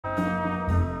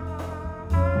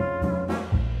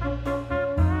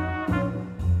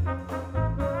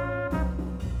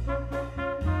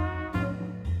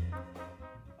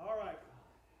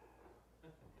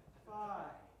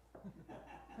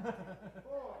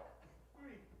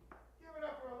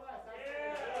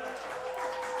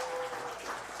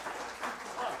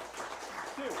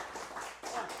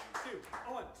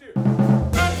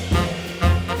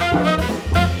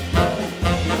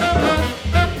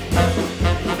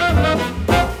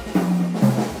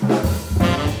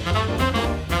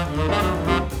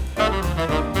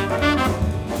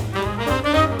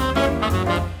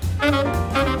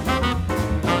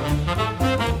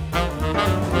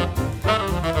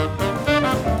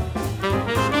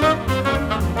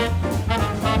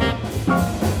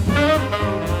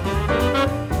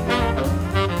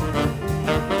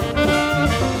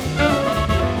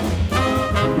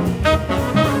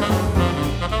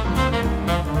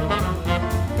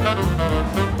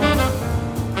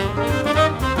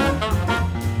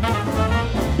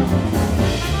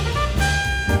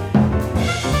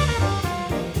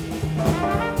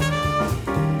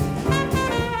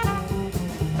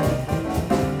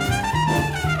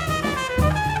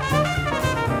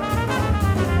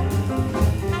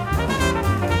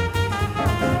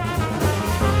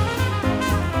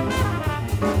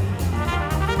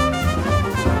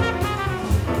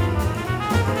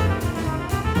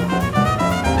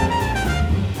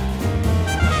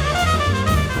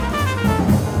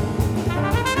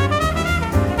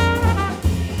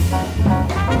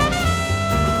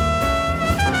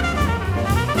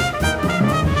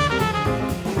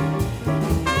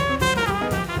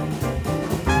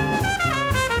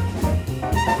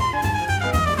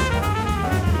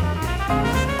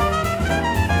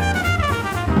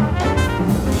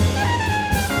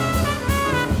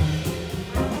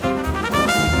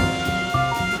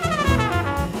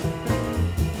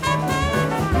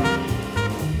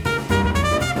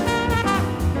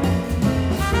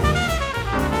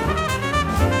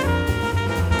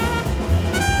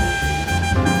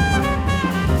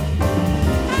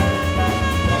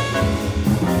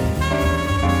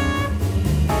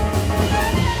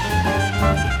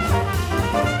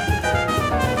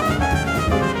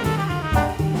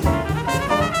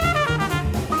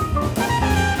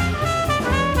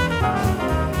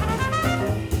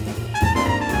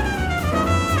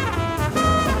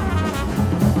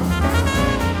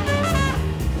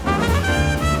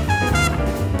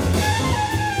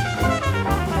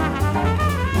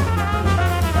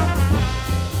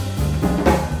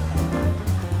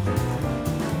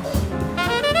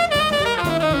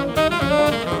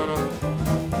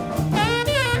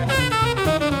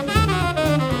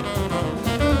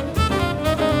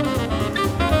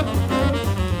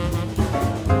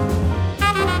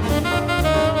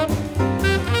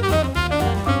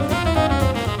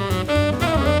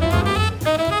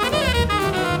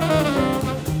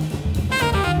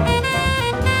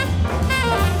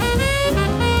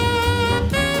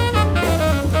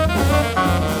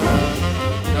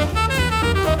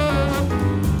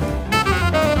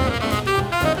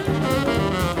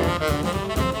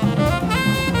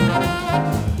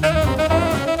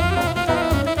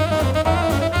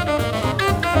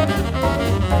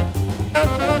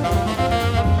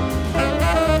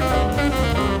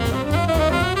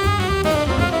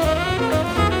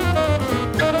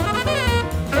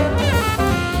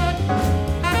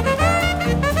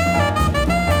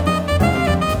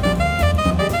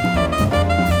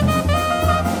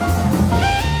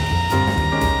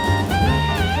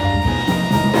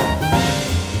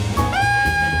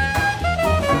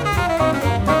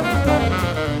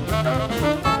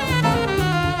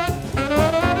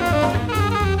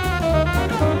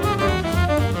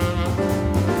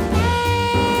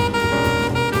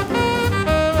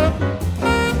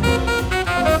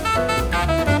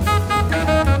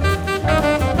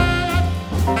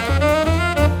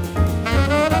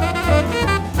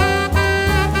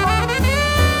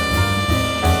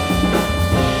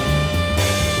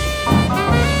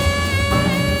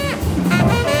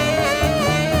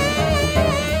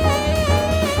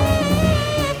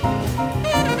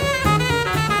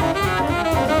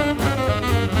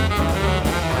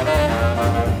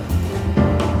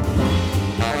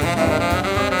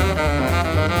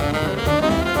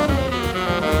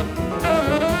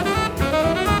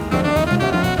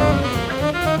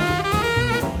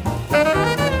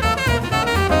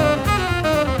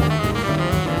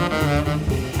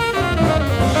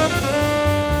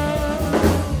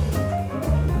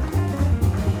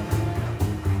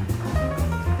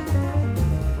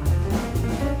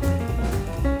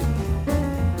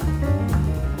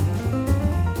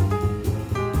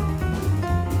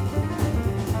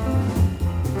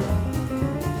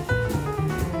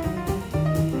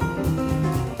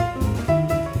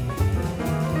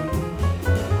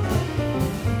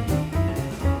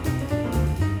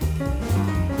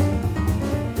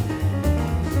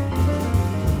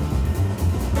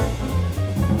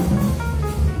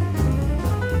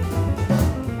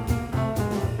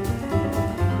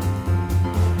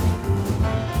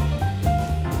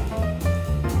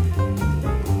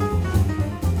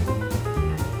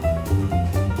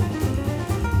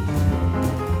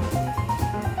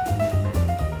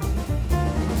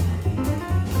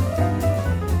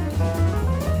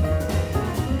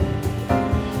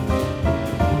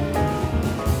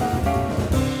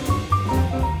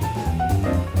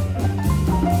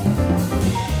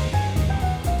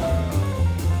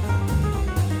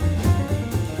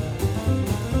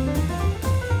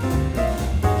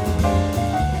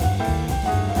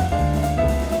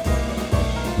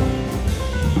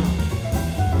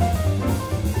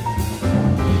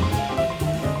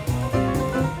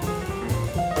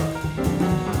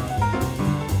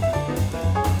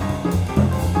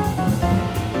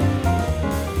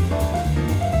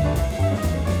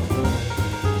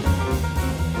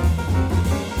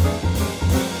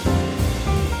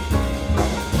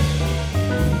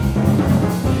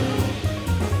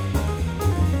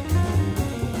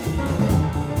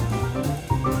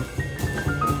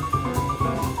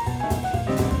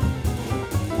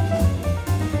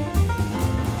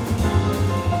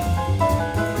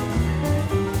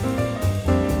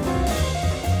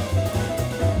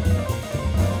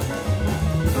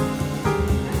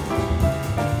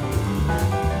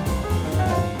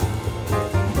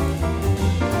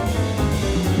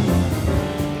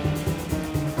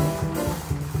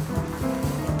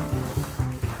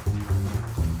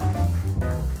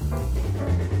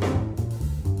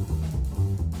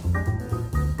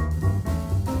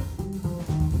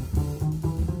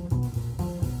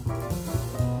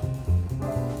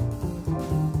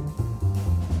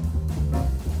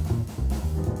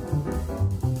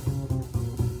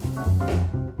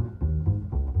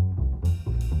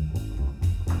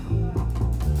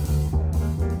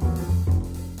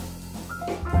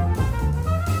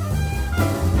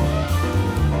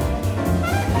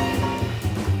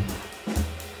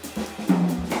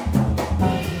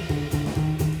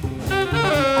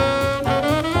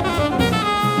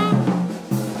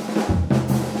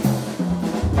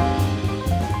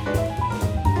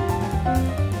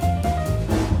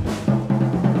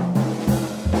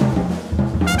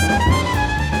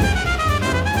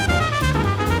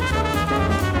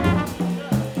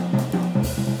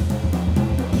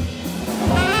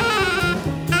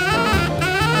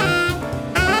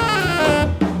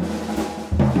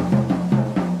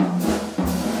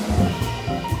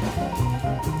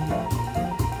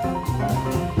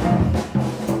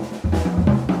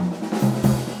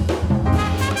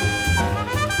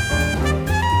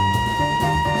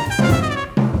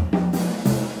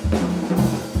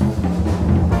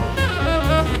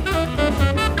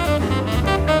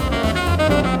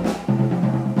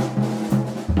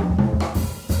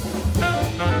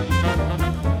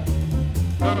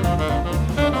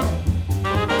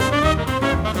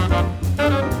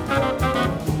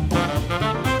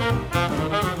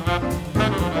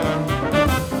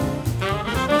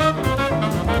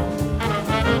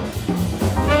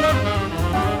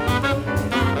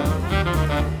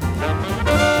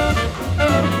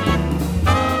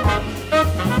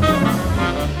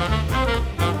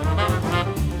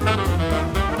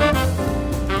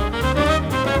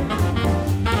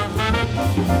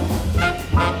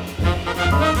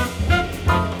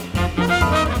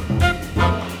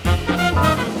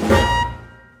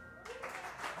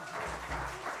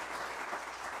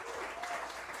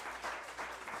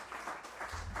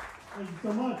Thank you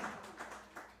so much.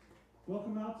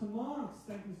 Welcome out to Monks.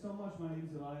 Thank you so much. My name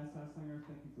is Elias Haslanger.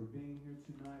 Thank you for being here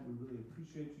tonight. We really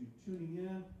appreciate you tuning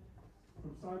in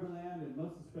from Cyberland, and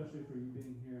most especially for you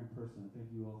being here in person.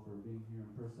 Thank you all for being here in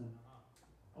person.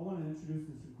 I want to introduce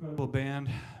this incredible band.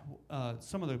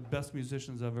 Some of the best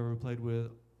musicians I've ever played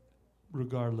with,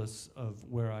 regardless of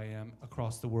where I am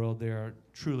across the world. They are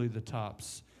truly the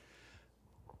tops.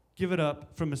 Give it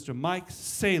up for Mr. Mike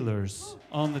Sailors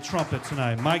on the trumpet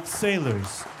tonight. Mike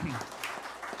Sailors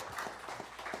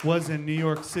was in New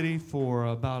York City for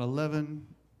about 11,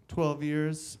 12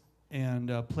 years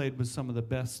and played with some of the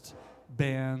best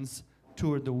bands,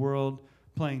 toured the world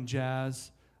playing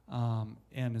jazz,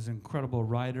 and is an incredible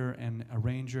writer and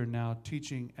arranger, now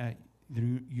teaching at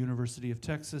the University of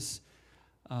Texas.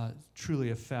 Truly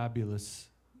a fabulous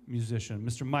musician.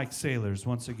 Mr. Mike Sailors,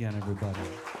 once again, everybody.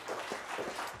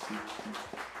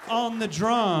 On the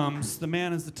drums, the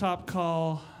man is the top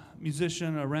call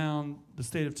musician around the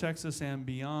state of Texas and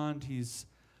beyond. He's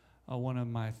one of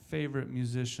my favorite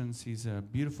musicians. He's a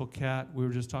beautiful cat. We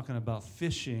were just talking about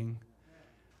fishing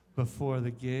before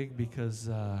the gig because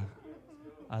I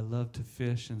love to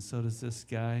fish, and so does this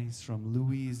guy. He's from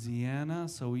Louisiana,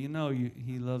 so you know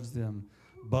he loves them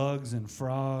bugs and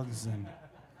frogs and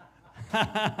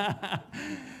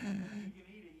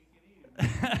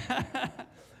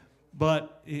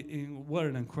but what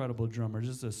an incredible drummer,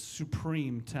 just a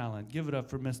supreme talent. Give it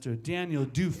up for Mr. Daniel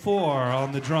Dufour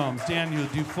on the drums. Daniel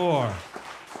Dufour.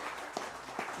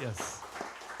 Yes.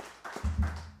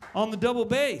 On the double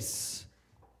bass.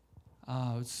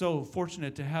 So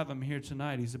fortunate to have him here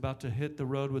tonight. He's about to hit the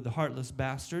road with the Heartless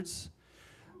Bastards.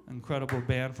 Incredible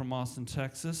band from Austin,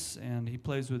 Texas, and he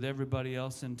plays with everybody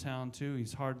else in town too.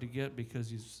 He's hard to get because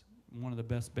he's one of the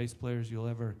best bass players you'll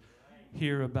ever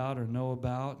hear about or know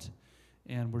about,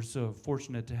 and we're so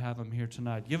fortunate to have him here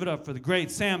tonight. Give it up for the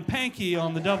great Sam Pankey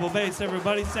on the double bass,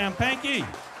 everybody. Sam Pankey.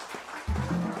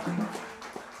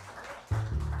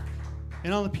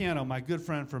 And on the piano, my good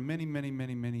friend for many, many,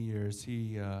 many, many years.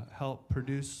 He helped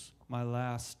produce my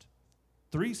last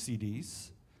 3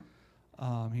 CDs.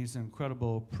 He's an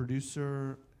incredible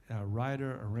producer,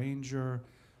 writer, arranger,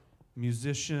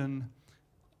 musician,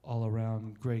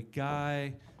 all-around great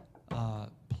guy.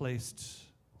 Placed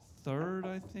 3rd,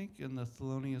 I think, in the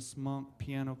Thelonious Monk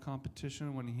piano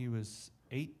competition when he was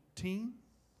 18?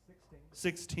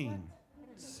 16.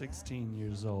 16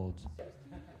 years old.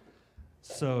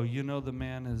 So you know the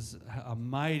man is a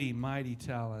mighty, mighty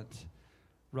talent.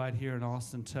 Right here in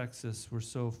Austin, Texas, we're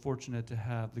so fortunate to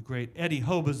have the great Eddie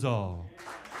Hobazal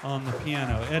on the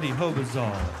piano. Eddie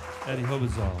Hobazal. Eddie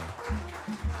Hobazal.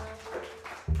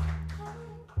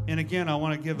 And again, I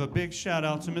want to give a big shout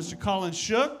out to Mr. Colin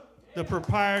Shook, the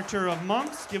proprietor of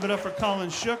Monks. Give it up for Colin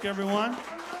Shook, everyone.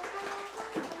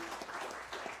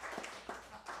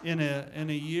 In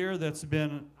a year that's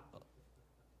been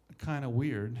kind of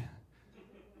weird,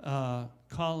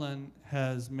 Colin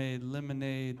has made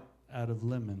lemonade out of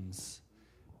lemons.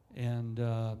 And,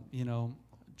 you know,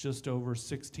 just over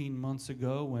 16 months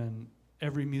ago, when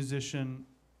every musician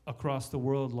across the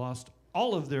world lost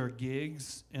all of their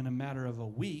gigs in a matter of a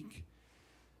week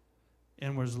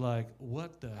and was like,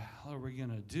 what the hell are we going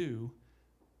to do?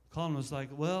 Colin was like,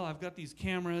 well, I've got these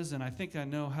cameras, and I think I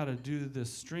know how to do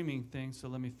this streaming thing, so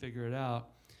let me figure it out.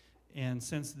 And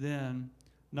since then,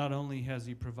 not only has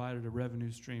he provided a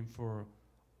revenue stream for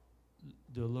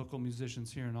the local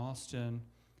musicians here in Austin,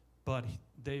 but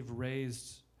they've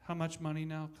raised how much money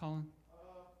now, Colin?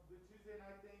 The Tuesday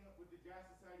night thing with the Jazz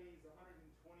Society is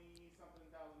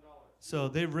 $120-something thousand. So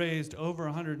they've raised over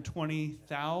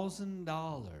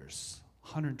 $120,000,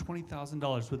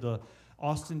 $120,000 with the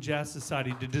Austin Jazz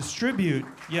Society to distribute,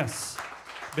 yes,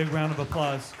 big round of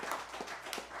applause,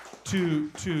 to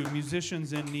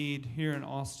musicians in need here in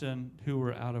Austin who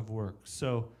were out of work.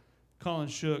 So Colin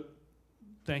Shook,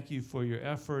 thank you for your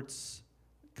efforts.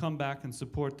 Come back and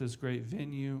support this great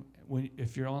venue.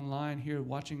 If you're online here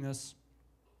watching this,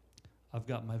 I've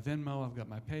got my Venmo, I've got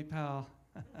my PayPal.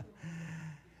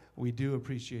 We do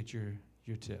appreciate your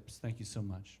tips. Thank you so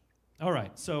much. All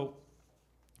right, so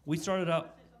we started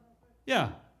out. Yeah,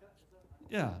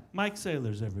 Mike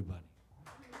Sailors, everybody.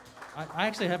 I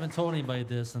actually haven't told anybody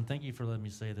this, and thank you for letting me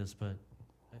say this, but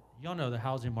y'all know the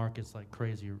housing market's like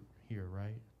crazy here,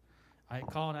 right?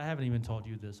 Colin, I haven't even told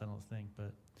you this, I don't think,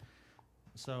 but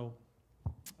so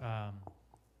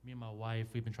me and my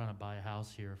wife, we've been trying to buy a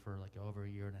house here for like over a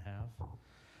year and a half,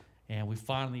 and we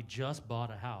finally just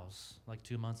bought a house like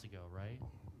 2 months ago, right?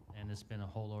 And it's been a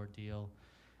whole ordeal.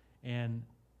 And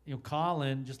you know,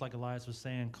 Colin, just like Elias was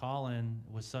saying, Colin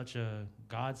was such a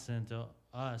godsend to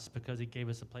us because he gave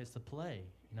us a place to play.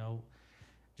 You know,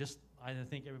 just I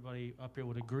think everybody up here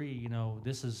would agree, you know,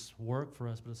 this is work for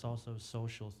us, but it's also a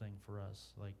social thing for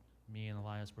us. Like me and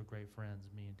Elias were great friends.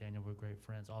 Me and Daniel were great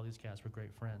friends. All these cats were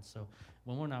great friends. So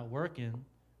when we're not working,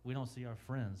 we don't see our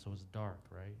friends, so it's dark,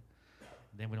 right?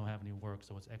 Then we don't have any work,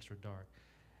 so it's extra dark.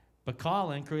 But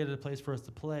Colin created a place for us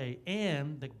to play,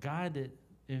 and the guy that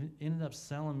ended up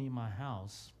selling me my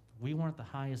house, we weren't the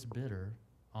highest bidder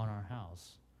on our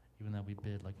house, even though we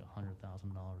bid like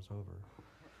 $100,000 over.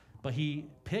 But he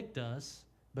picked us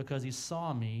because he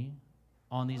saw me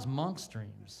on these monk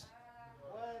streams.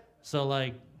 So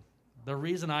like, the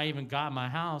reason I even got my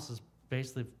house is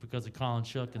basically because of Colin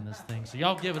Shook and this thing. So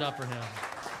y'all give it up for him.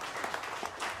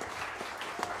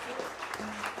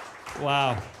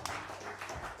 Wow.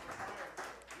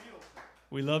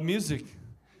 We love music.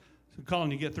 So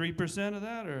Colin, you get 3% of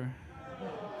that, or?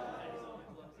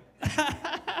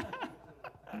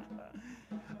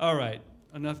 All right,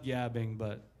 enough gabbing,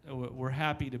 but we're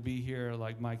happy to be here,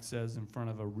 like Mike says, in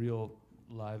front of a real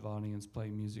live audience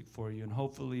playing music for you, and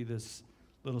hopefully this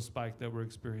little spike that we're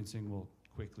experiencing will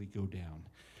quickly go down.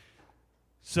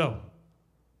 So,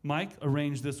 Mike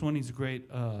arranged this one. He's a great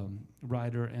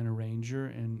writer and arranger,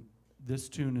 and this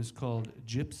tune is called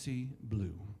Gypsy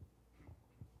Blue.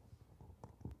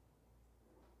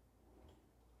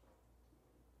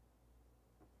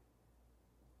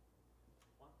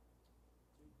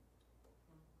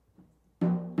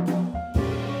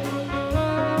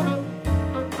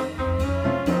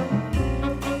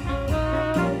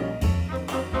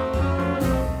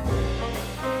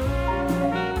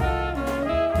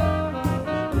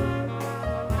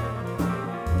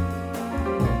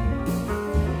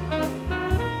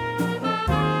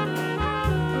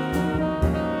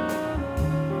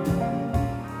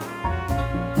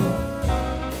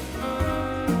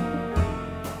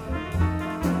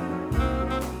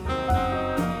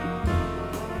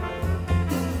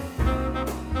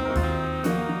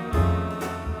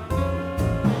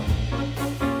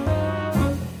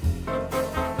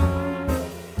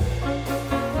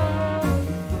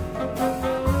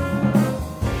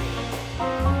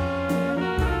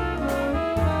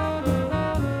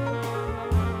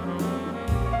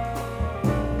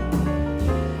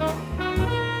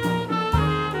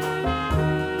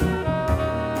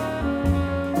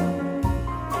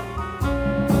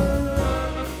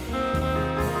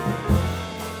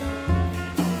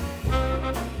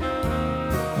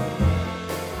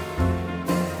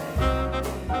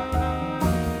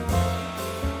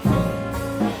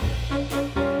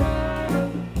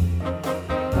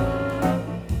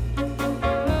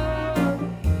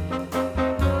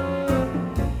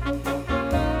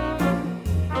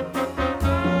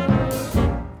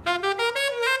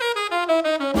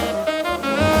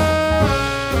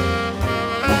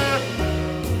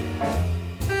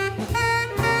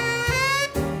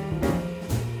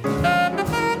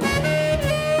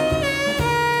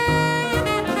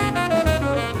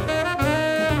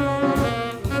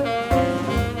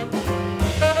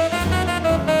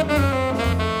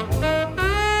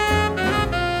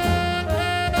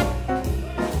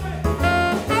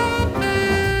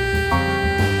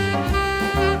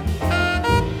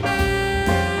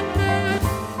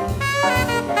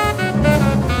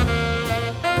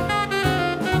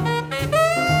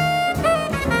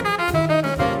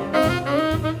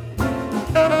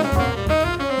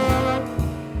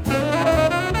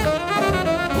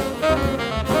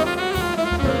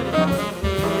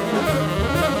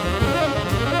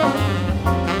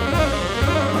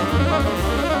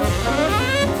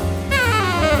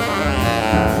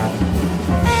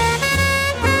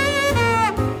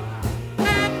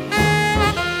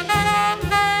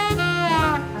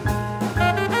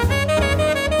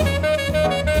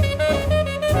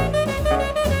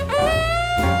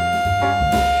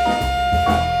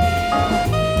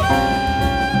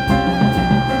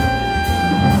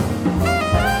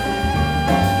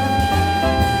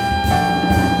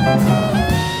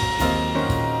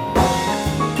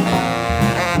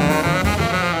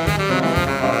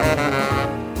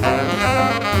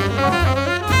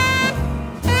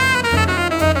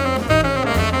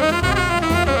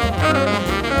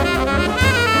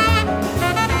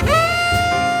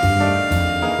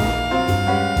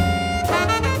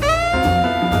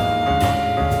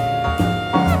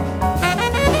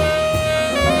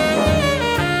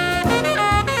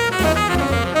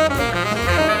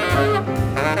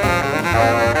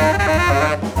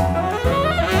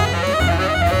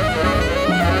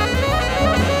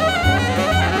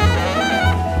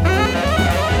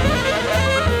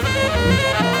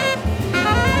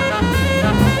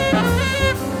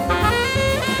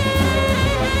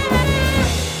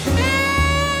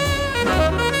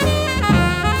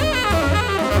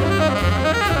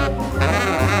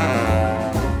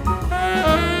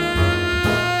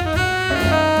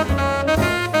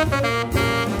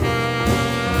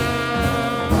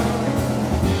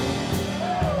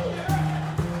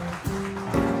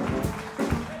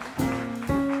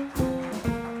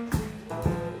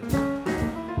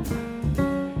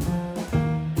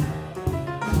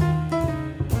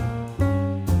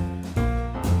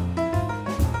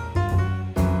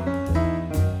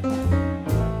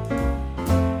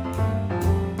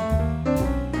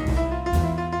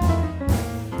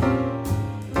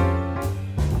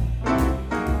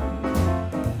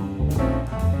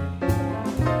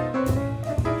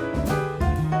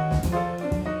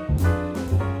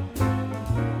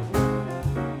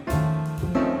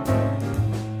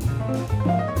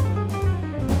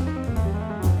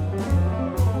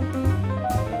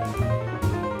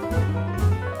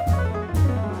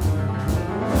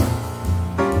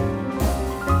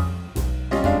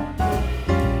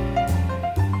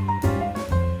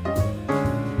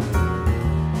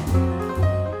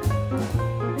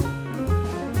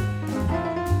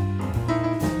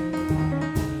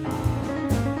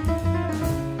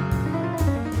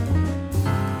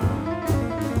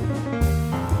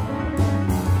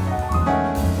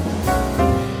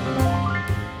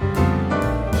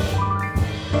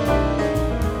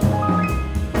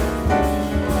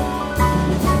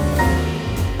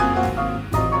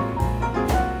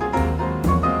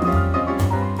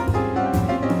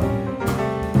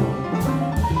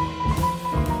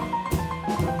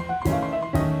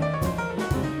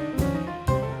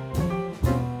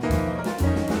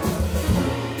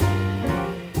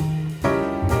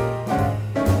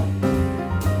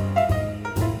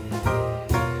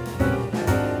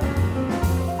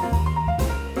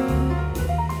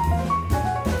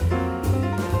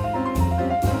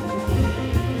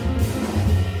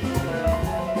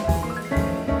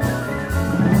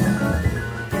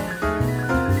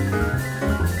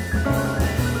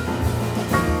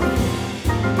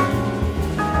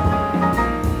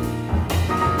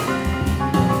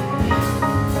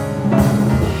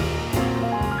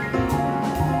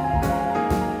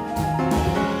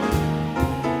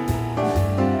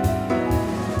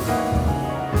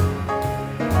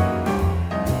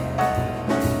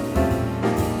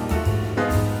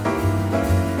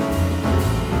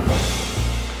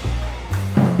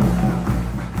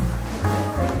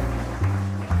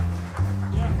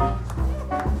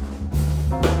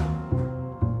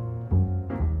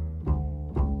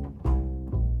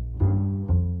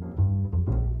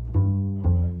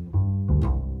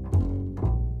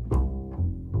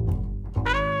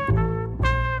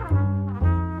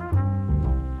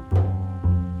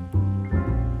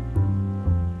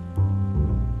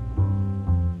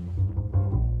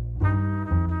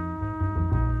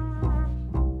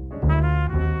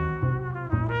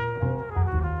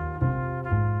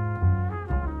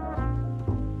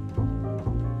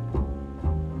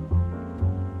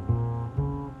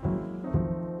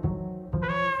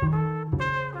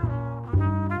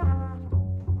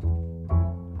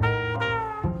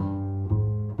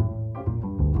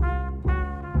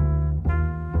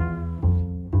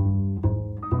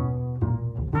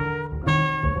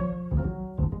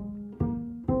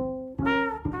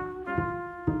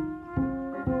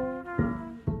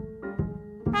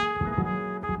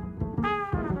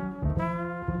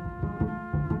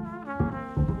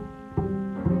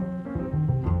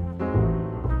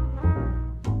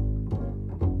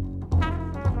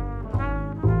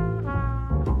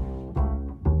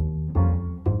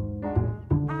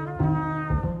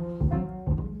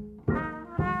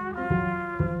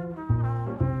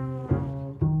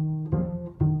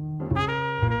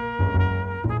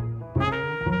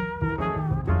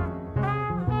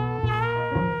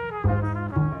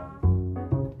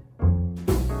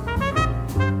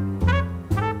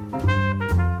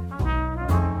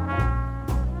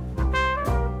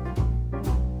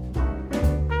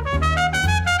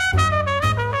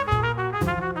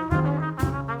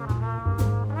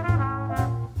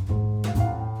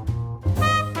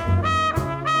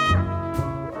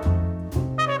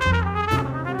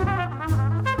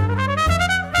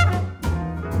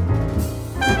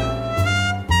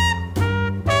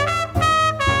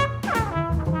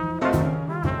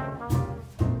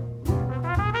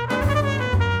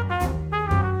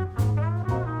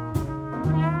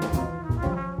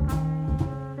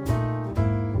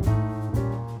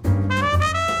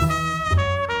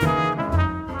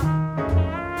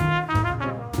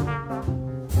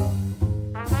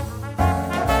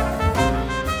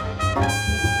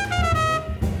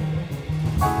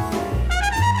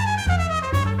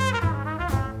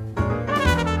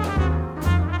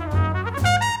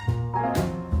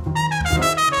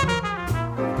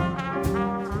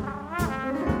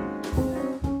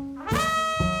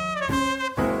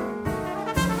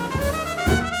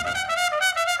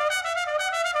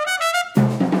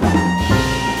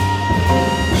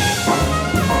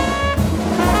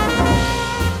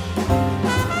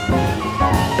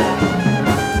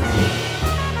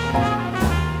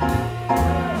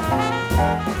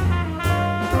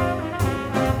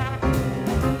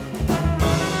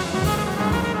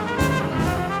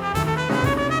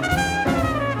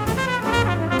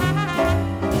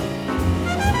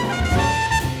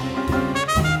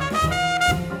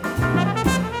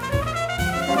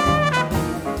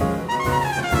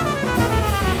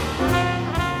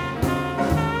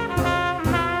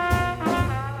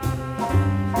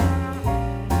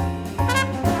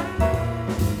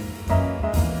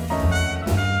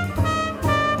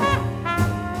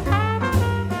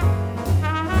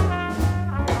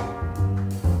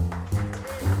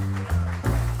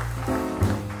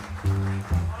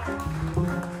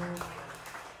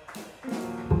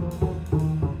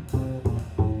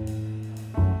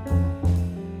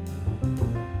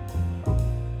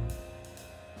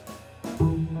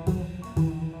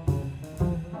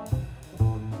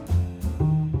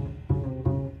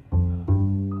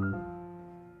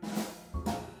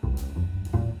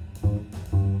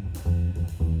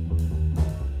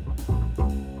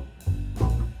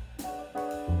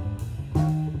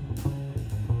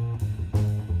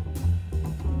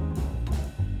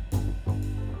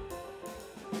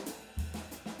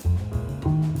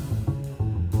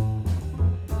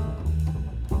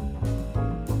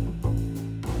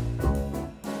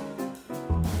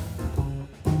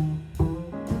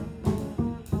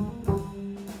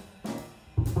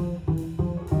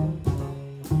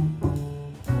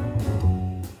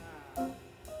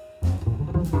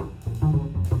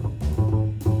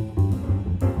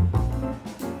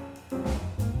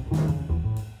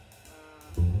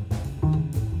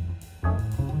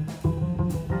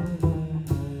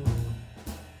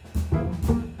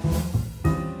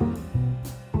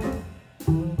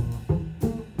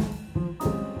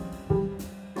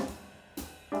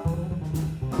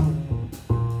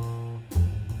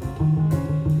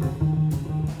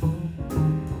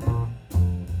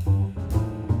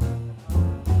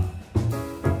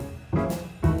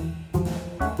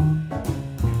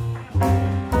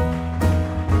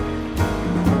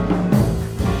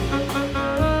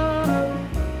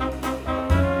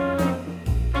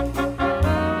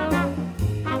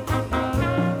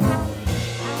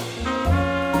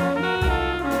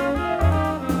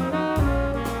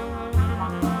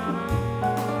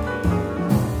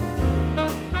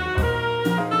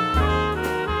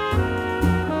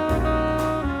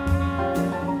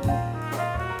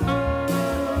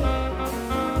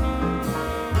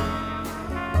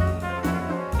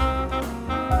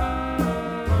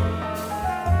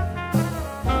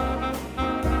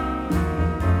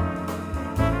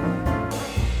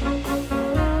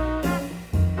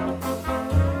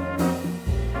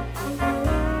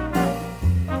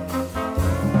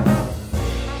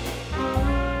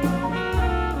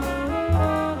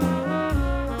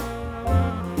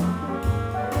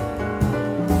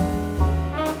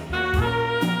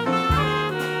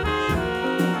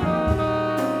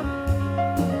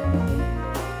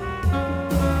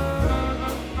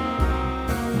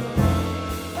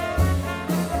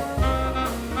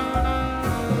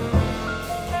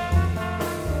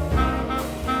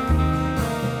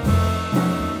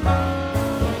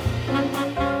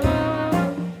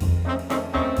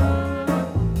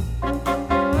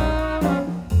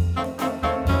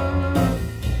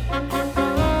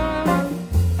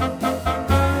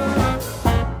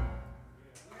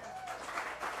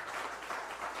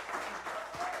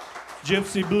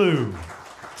 Gypsy Blue.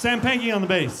 Sam Pankey on the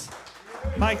bass.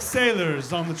 Mike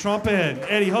Saylors on the trumpet.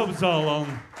 Eddie Hopesall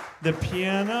on the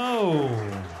piano.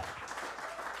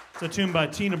 It's a tune by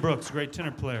Tina Brooks, a great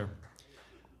tenor player.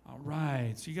 All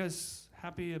right, so you guys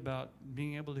happy about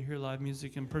being able to hear live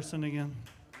music in person again?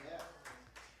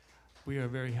 We are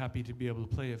very happy to be able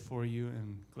to play it for you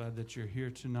and glad that you're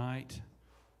here tonight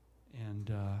and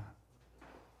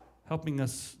helping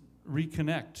us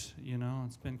reconnect. You know,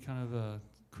 it's been kind of a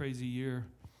crazy year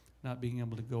not being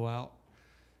able to go out.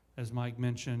 As Mike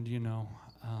mentioned, you know,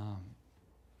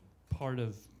 part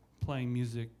of playing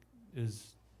music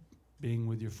is being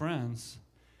with your friends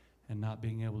and not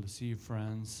being able to see your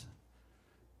friends,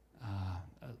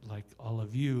 like all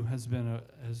of you, has been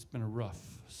a rough.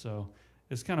 So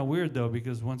it's kind of weird though,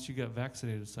 because once you get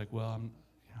vaccinated, it's like, well,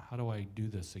 how do I do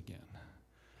this again?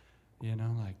 You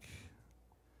know, like,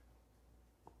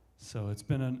 so it's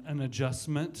been an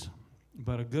adjustment,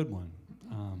 but a good one.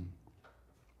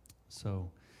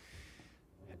 So,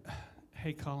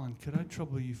 hey Colin, could I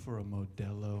trouble you for a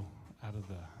Modelo out of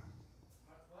the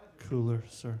cooler,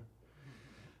 sir?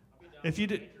 If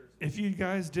you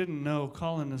guys didn't know,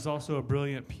 Colin is also a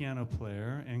brilliant piano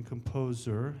player and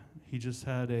composer. He just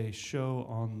had a show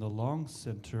on the Long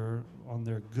Center on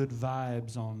their Good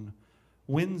Vibes on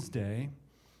Wednesday.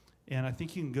 And I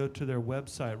think you can go to their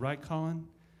website, right, Colin?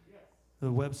 Yes. The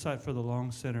website for the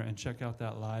Long Center and check out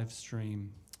that live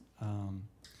stream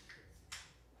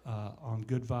on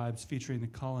Good Vibes featuring the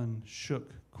Colin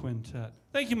Shook Quintet.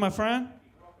 Thank you, my friend.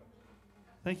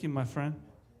 Thank you, my friend.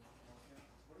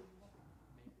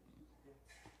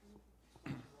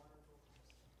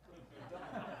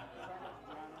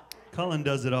 Colin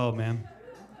does it all, man.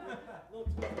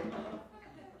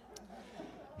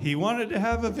 He wanted to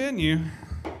have a venue.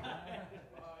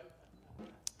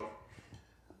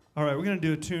 All right, we're going to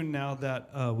do a tune now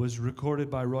that was recorded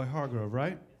by Roy Hargrove,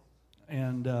 right?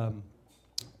 And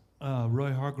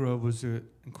Roy Hargrove was an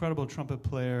incredible trumpet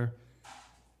player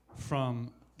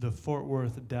from the Fort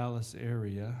Worth, Dallas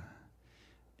area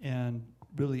and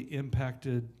really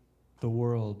impacted the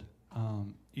world,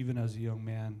 even as a young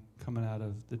man coming out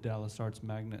of the Dallas Arts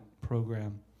Magnet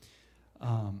program.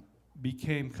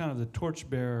 Became kind of the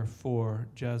torchbearer for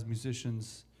jazz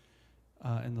musicians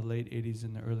in the late 80s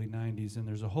and the early 90s. And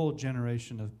there's a whole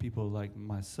generation of people like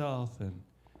myself and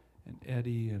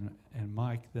Eddie and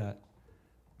Mike that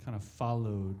kind of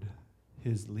followed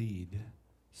his lead,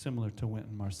 similar to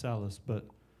Wynton Marsalis. But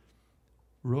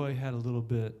Roy had a little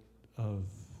bit of,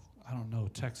 I don't know,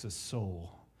 Texas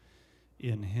soul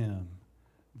in him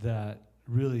that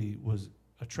really was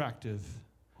attractive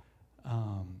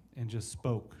and just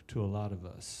spoke to a lot of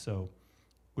us. So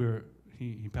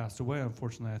he passed away,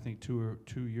 unfortunately, I think 2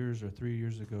 years or 3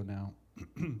 years ago now.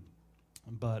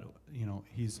 But, you know,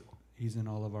 he's in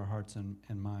all of our hearts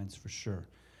and minds for sure.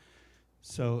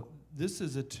 So this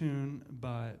is a tune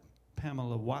by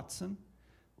Pamela Watson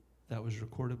that was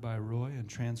recorded by Roy and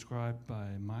transcribed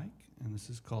by Mike, and this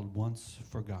is called Once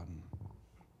Forgotten.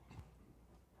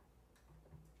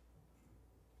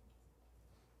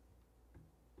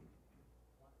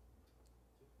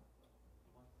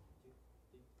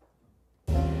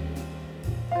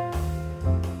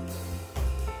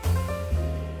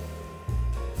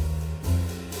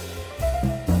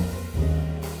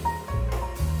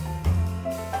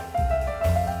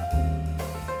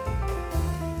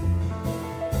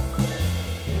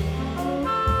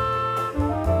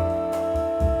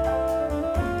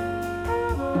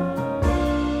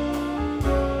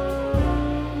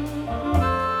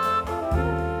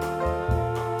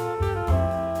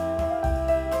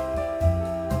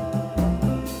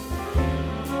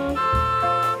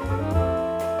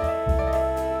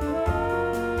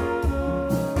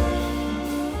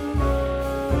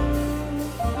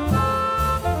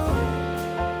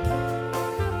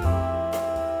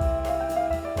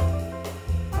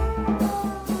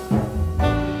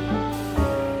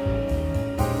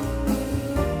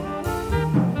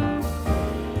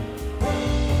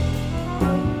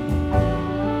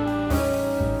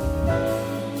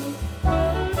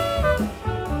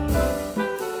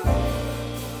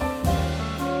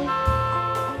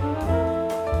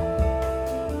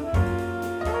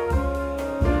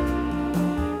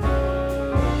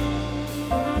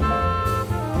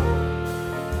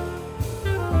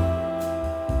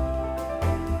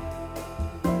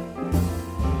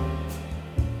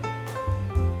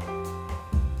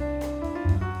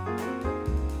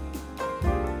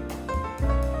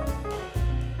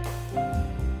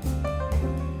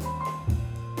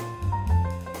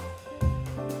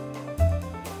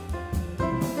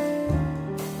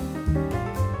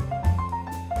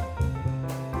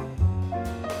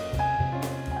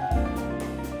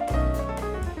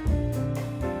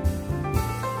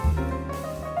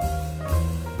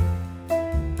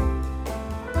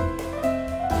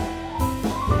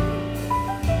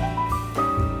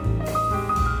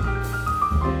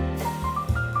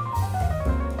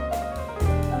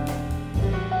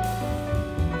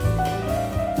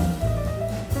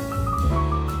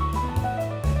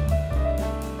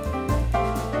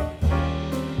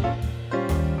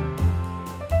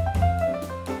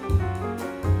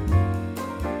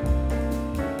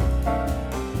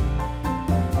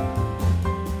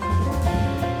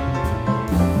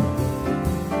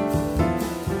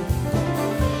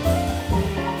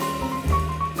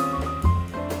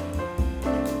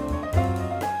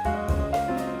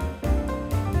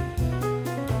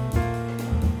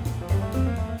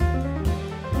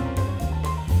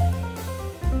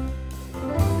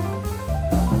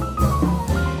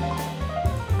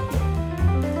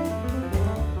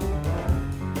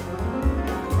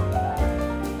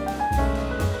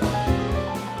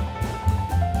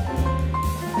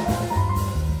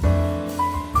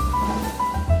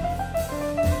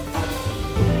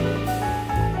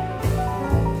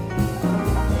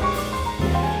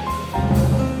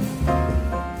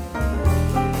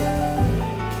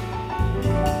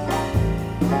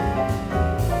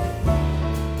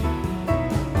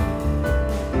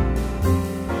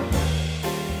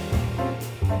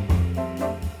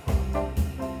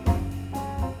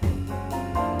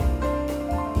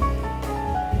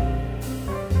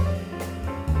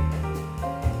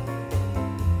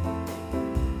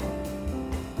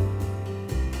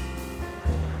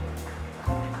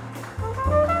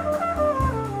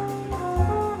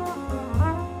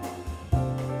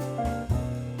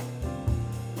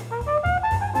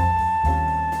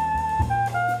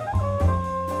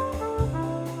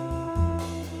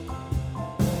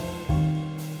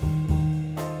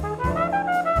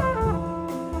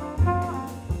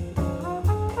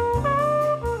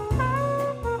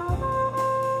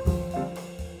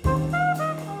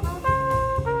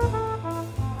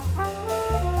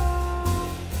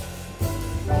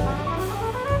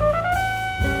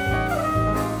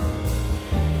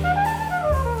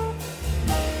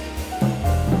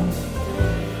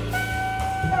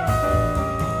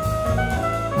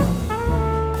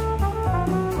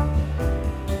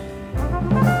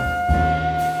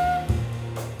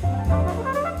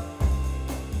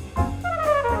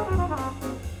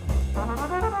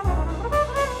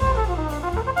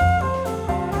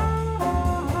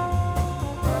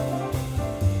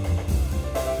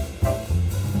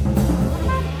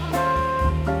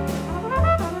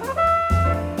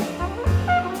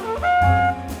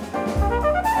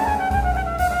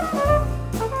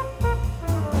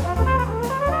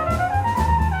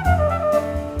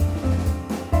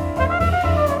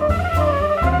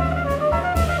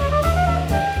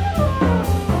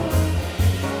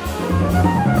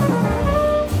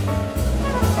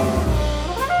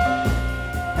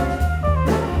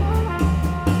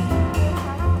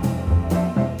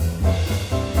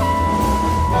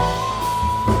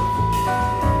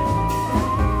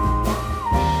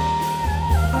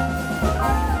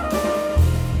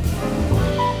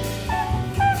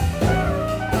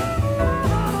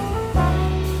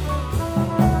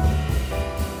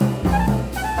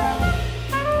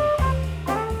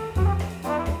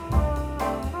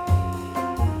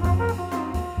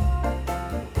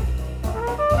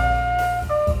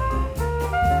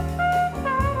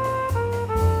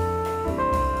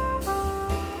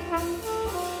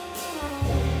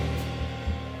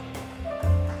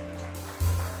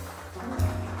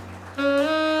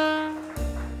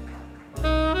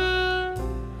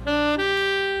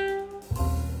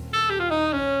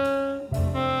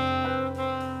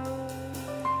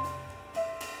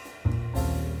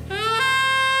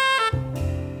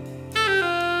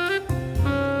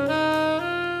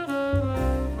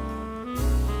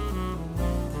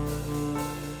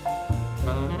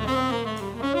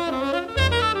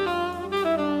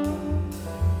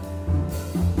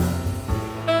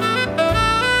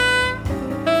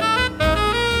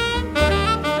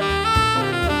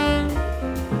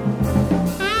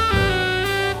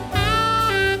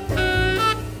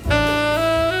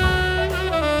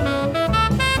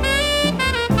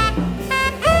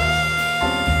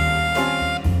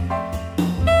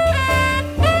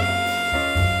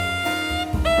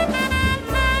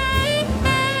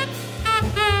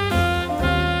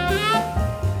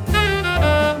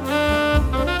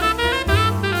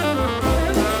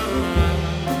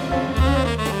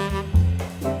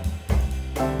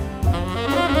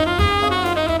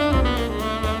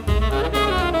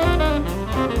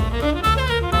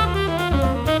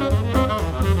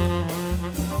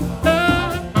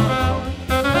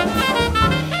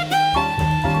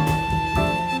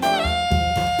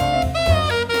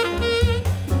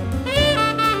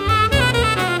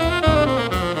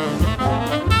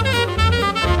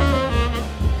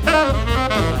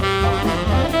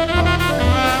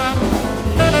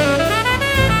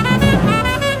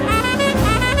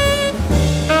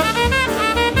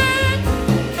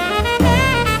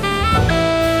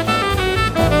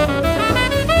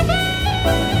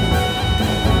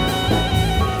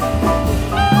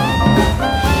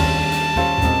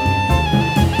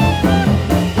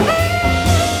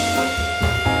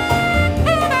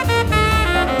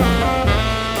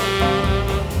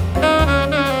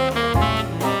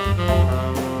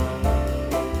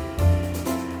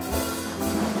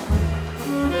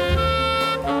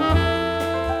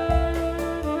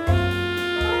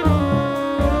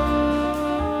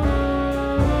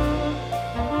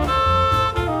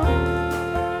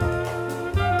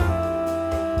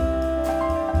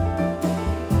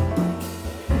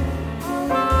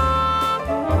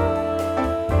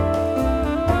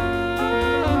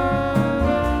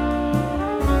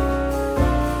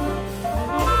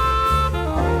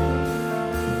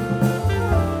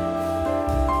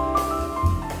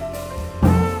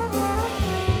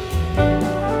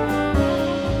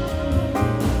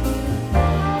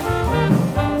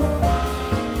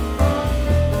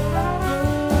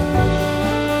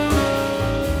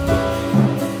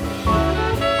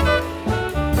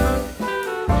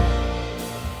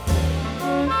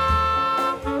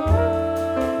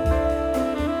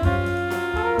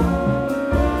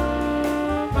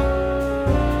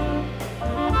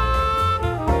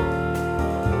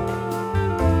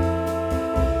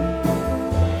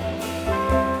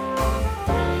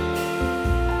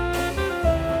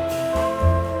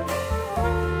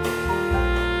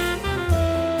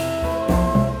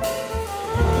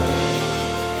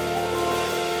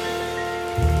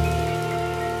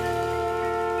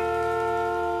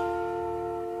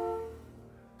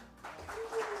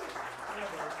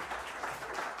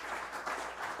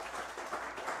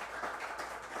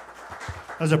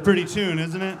 That's a pretty tune,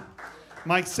 isn't it?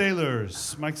 Mike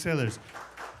Saylors. Mike Saylors.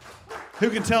 Who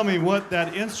can tell me what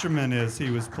that instrument is he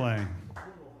was playing?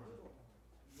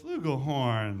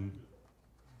 Flugelhorn.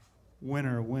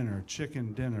 Winner, winner,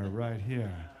 chicken dinner right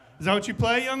here. Is that what you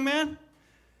play, young man?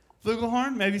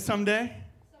 Flugelhorn? Maybe someday?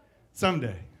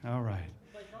 Someday. All right.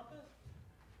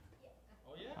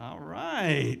 All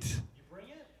right.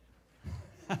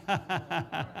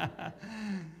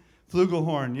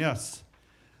 Flugelhorn, yes.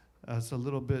 It's a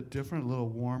little bit different, a little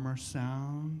warmer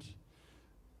sound.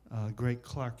 Great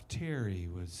Clark Terry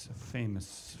was a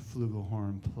famous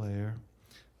flugelhorn player,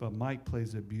 but Mike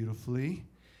plays it beautifully.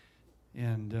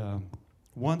 And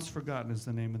Once Forgotten is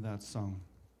the name of that song.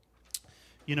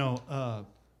 You know,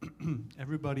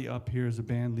 everybody up here is a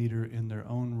band leader in their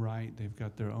own right. They've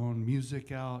got their own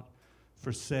music out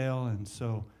for sale, and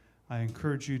so I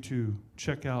encourage you to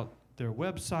check out their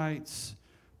websites,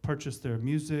 purchase their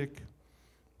music.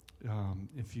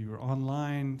 If you're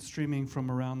online streaming from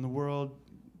around the world,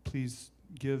 please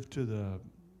give to the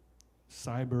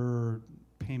cyber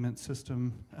payment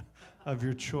system of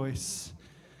your choice.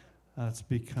 It's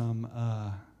become,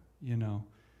 you know,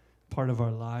 part of our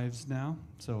lives now.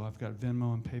 So I've got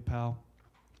Venmo and PayPal,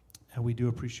 and we do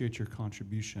appreciate your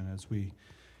contribution as we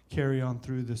carry on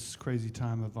through this crazy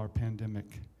time of our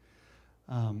pandemic.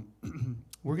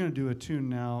 We're going to do a tune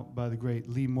now by the great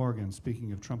Lee Morgan,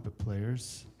 speaking of trumpet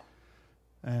players.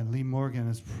 And Lee Morgan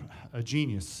is a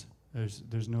genius.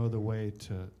 There's no other way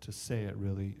to say it,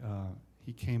 really.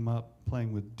 He came up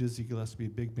playing with Dizzy Gillespie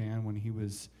Big Band when he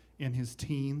was in his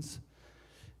teens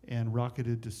and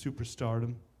rocketed to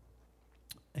superstardom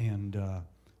and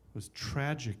was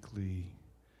tragically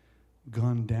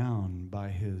gunned down by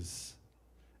his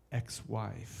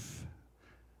ex-wife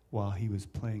while he was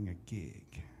playing a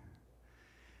gig.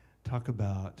 Talk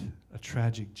about a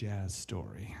tragic jazz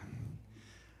story.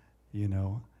 You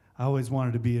know, I always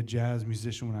wanted to be a jazz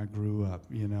musician when I grew up,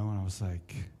 you know, and I was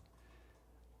like,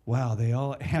 wow, they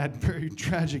all had very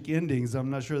tragic endings. I'm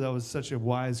not sure that was such a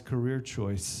wise career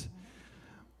choice.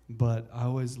 But I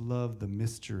always loved the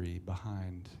mystery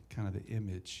behind kind of the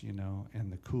image, you know,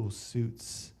 and the cool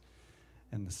suits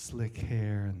and the slick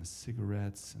hair and the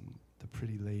cigarettes and the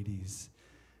pretty ladies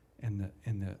and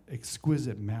the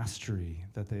exquisite mastery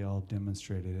that they all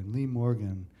demonstrated. And Lee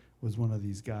Morgan was one of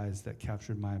these guys that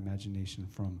captured my imagination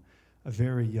from a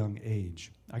very young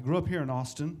age. I grew up here in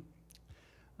Austin.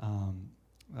 I'm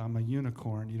a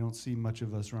unicorn. You don't see much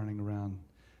of us running around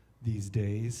these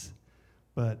days.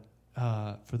 But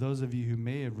for those of you who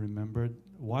may have remembered,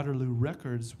 Waterloo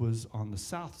Records was on the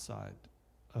south side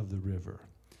of the river.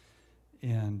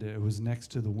 And it was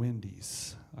next to the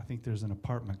Wendy's. I think there's an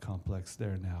apartment complex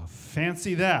there now.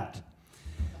 Fancy that.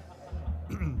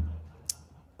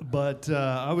 But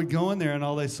I would go in there and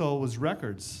all they sold was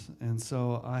records. And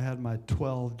so I had my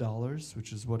 $12,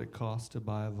 which is what it cost to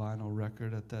buy a vinyl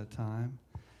record at that time.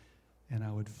 And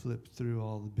I would flip through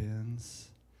all the bins.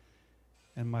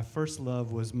 And my first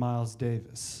love was Miles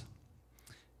Davis.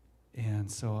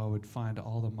 And so I would find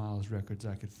all the Miles records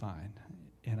I could find.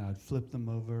 And I would flip them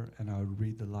over and I would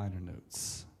read the liner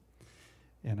notes.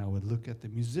 And I would look at the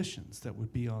musicians that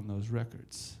would be on those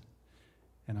records.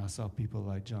 And I saw people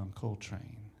like John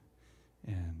Coltrane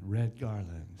and Red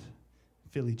Garland,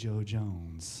 Philly Joe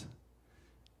Jones,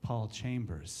 Paul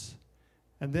Chambers.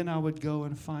 And then I would go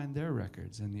and find their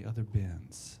records in the other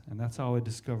bins. And that's how I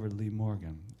discovered Lee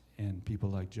Morgan and people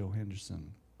like Joe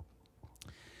Henderson.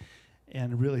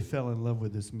 And really fell in love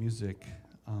with this music,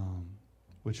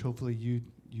 which hopefully you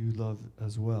love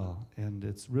as well. And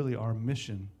it's really our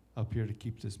mission up here to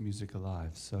keep this music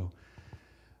alive. So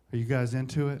are you guys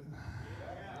into it?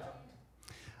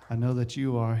 I know that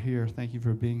you are here. Thank you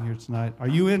for being here tonight. Are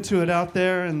you into it out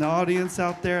there in the audience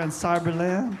out there in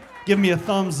Cyberland? Give me a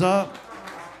thumbs up.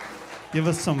 Give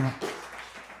us some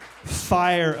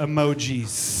fire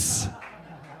emojis.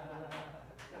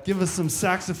 Give us some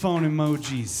saxophone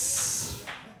emojis.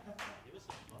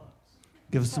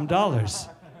 Give us some dollars.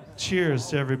 Cheers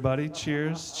to everybody.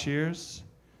 Cheers, cheers,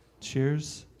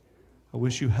 cheers. I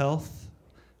wish you health.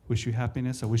 Wish you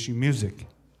happiness. I wish you music.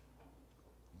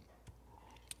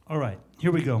 All right,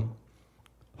 here we go.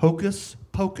 Hocus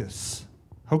Pocus.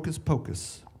 Hocus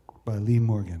Pocus by Lee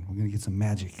Morgan. We're going to get some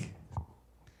magic.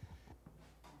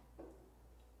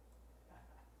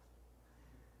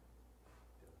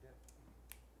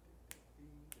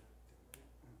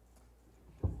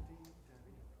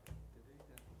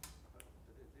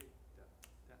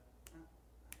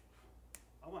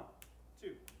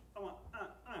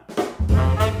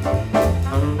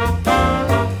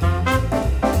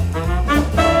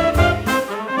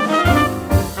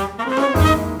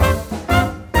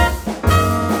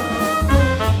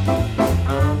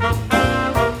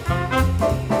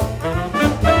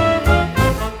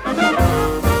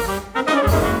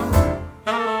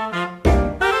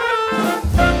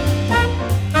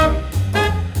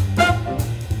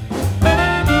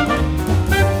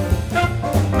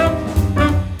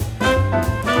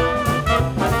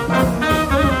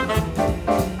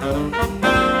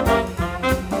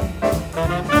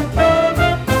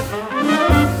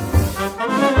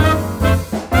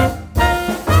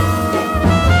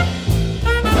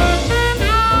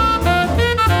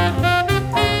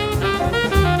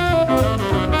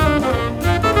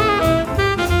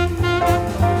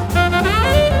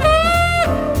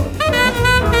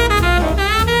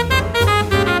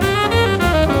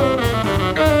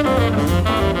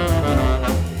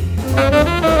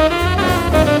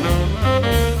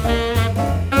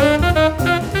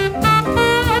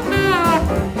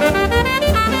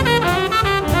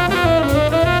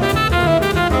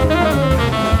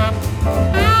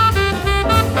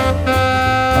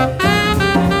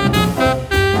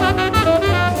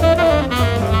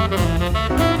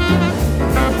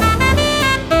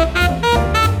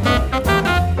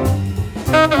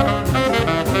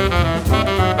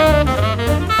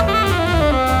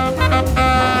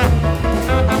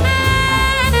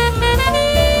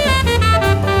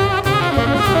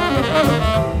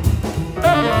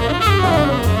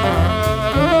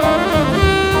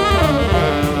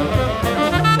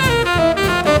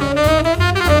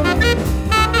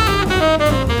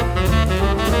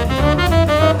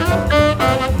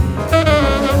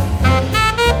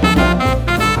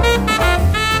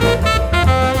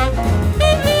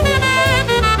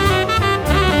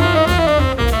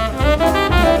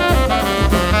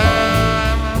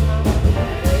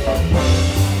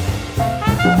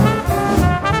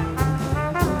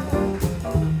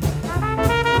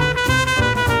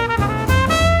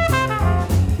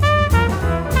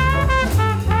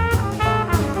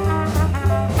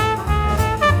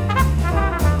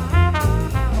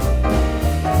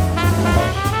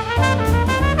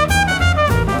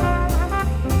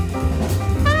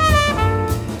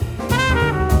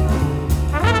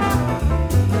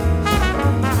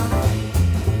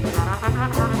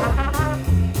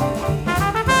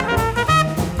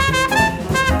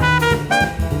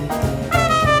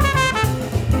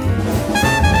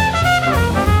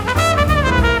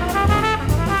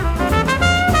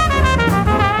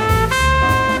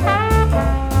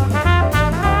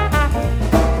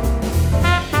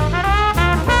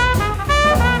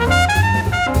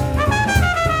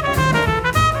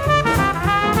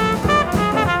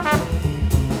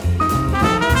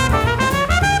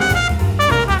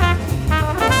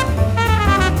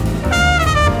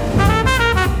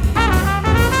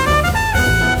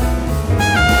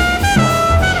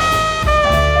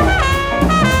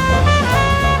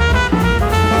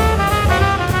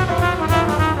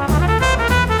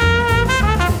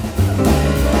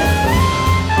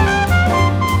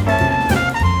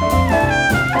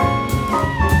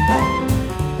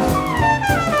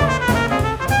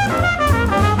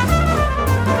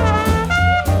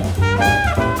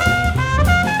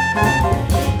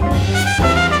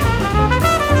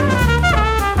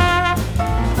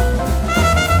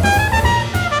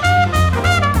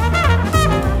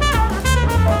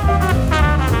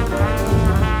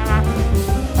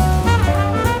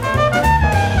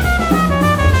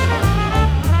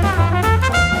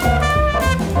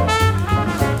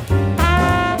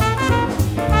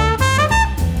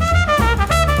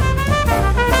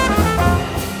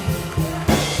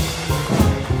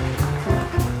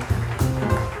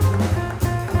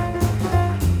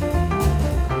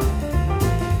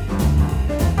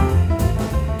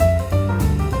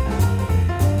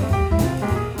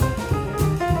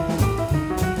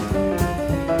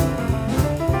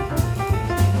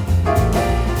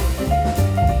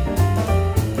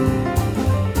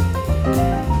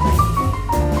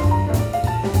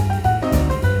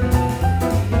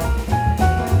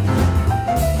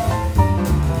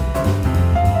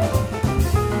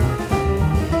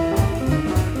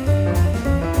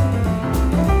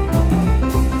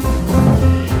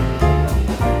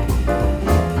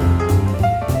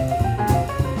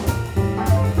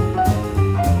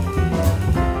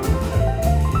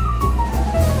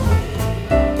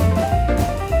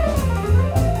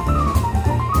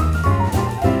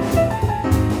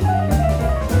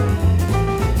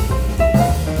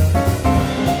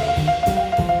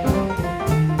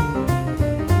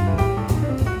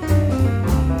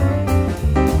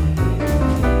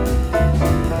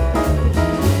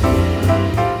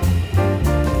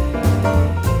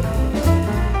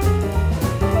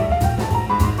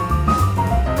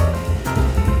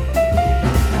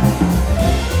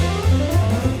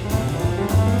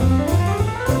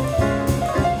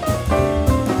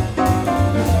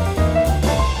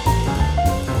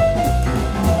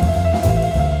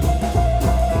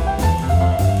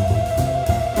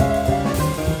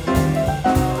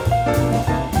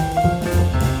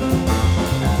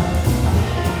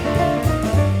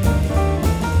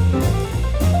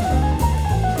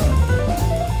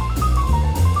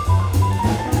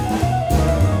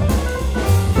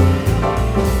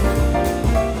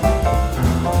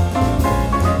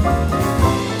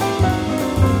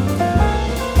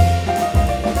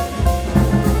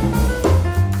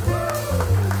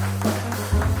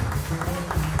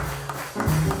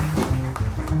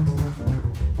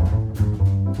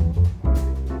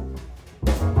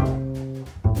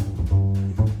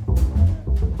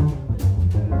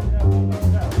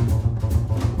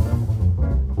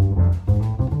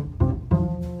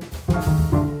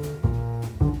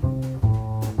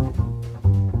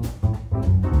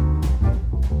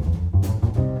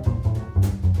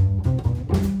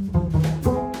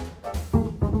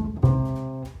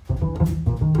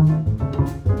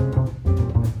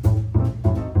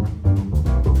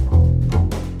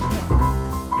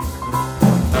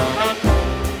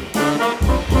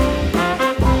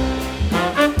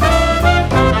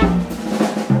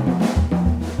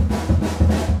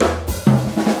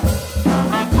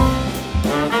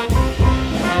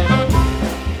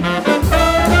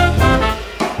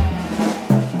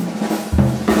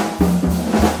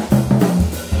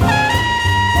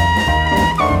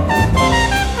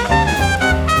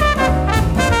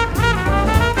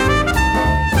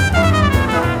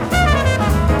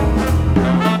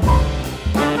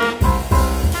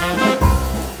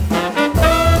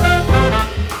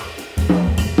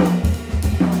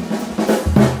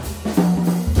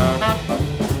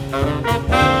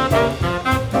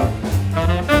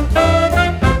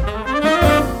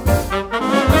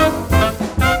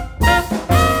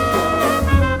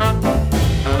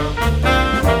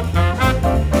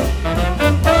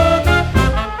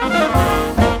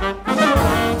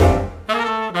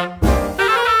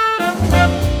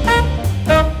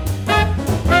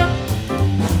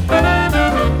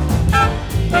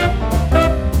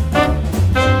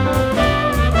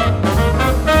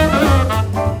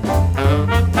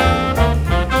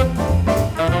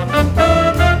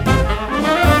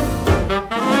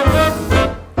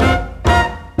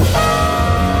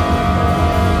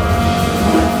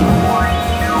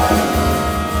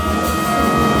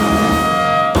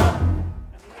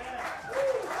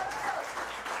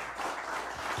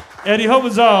 Eddie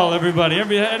Hobazal, everybody.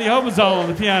 Eddie Hobazal on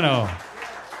the piano.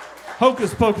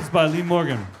 Hocus Pocus by Lee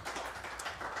Morgan.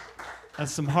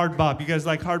 That's some hard bop. You guys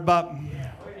like hard bop?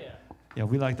 Yeah,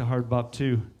 we like the hard bop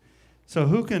too. So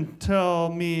who can tell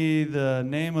me the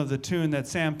name of the tune that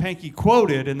Sam Pankey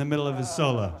quoted in the middle of his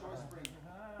solo?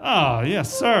 Oh,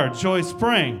 yes, sir. Joy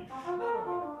Spring.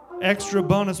 Extra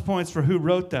bonus points for who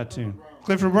wrote that tune.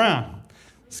 Clifford Brown.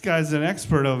 This guy's an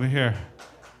expert over here.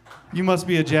 You must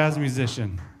be a jazz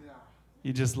musician.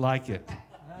 You just like it.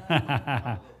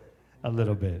 A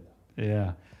little bit.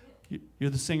 Yeah.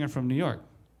 You're the singer from New York.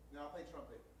 No, I play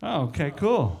trumpet. Oh, okay,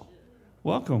 cool.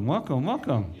 Welcome, welcome,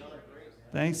 welcome.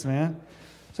 Thanks, man.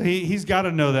 So he's got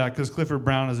to know that because Clifford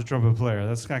Brown is a trumpet player.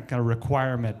 That's kind of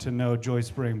requirement to know Joy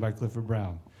Spring by Clifford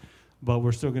Brown. But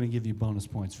we're still going to give you bonus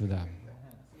points for that.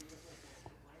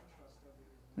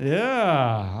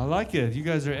 Yeah, I like it. You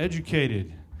guys are educated.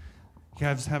 You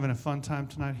guys having a fun time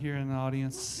tonight here in the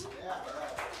audience?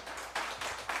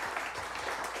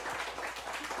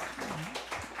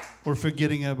 We're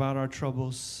forgetting about our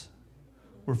troubles.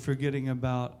 We're forgetting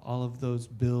about all of those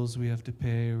bills we have to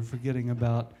pay. We're forgetting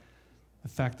about the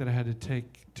fact that I had to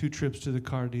take 2 trips to the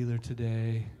car dealer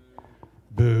today.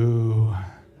 Boo.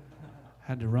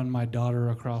 Had to run my daughter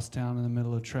across town in the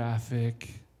middle of traffic.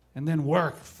 And then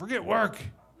work. Forget work.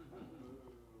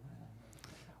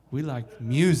 We like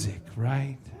music,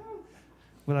 right?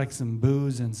 We like some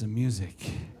booze and some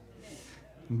music.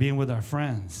 And being with our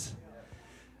friends.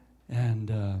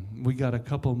 And we got a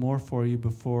couple more for you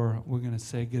before we're going to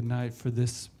say goodnight for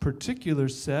this particular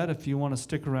set. If you want to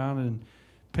stick around and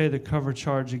pay the cover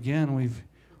charge again,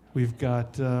 we've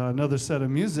got another set of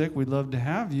music. We'd love to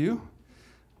have you.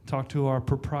 Talk to our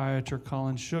proprietor,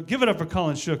 Colin Shook. Give it up for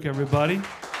Colin Shook, everybody.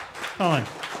 Colin.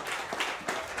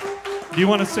 Do you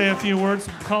want to say a few words,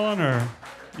 Colin, or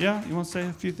yeah, you want to say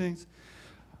a few things?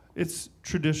 It's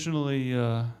traditionally,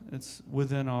 it's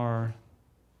within our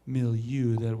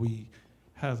milieu that we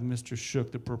have Mr.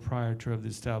 Shook, the proprietor of the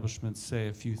establishment, say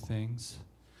a few things.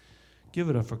 Give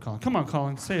it up for Colin. Come on,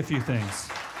 Colin, say a few things.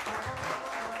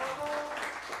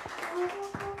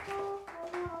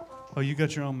 Oh, you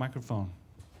got your own microphone.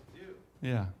 I do.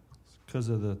 Yeah, because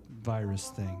of the virus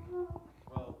thing.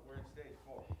 Well, we're in stage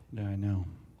 4. Yeah, I know.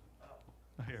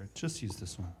 Here, just use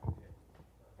this one.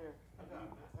 Here, I got it.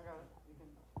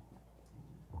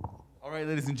 All right,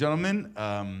 ladies and gentlemen,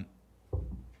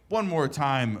 one more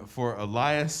time for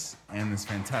Elias and this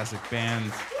fantastic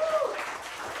band.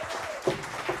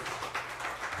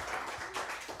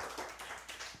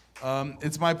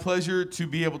 It's my pleasure to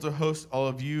be able to host all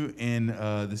of you in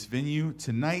this venue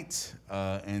tonight,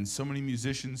 and so many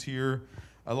musicians here.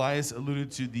 Elias alluded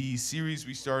to the series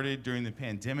we started during the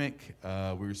pandemic.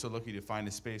 We were so lucky to find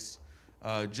a space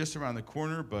just around the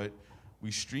corner, but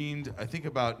we streamed, I think,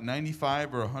 about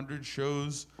 95 or 100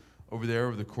 shows over there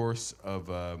over the course of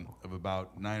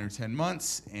about 9 or 10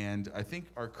 months. And I think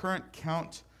our current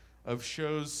count of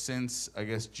shows since, I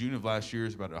guess, June of last year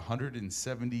is about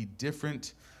 170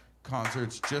 different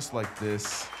concerts just like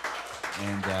this.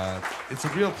 And it's a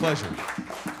real pleasure.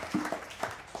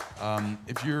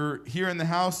 If you're here in the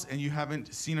house and you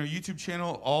haven't seen our YouTube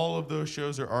channel, all of those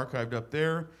shows are archived up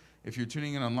there. If you're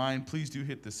tuning in online, please do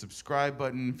hit the subscribe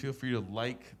button. Feel free to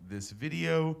like this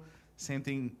video. Same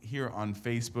thing here on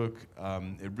Facebook.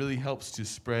 It really helps to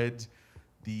spread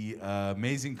the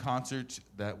amazing concert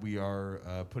that we are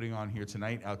putting on here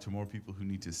tonight out to more people who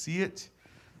need to see it.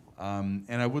 And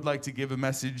I would like to give a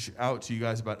message out to you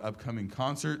guys about upcoming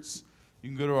concerts. You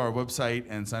can go to our website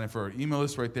and sign up for our email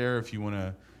list right there if you want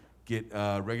to get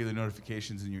regular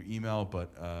notifications in your email.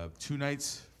 But 2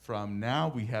 nights from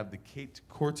now, we have the Kate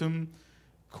Kortum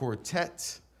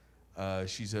Quartet.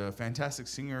 She's a fantastic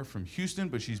singer from Houston,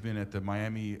 but she's been at the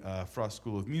Miami Frost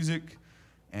School of Music,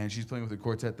 and she's playing with the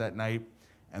quartet that night.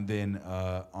 And then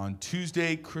on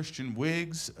Tuesday, Christian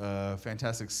Wiggs, a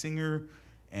fantastic singer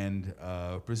and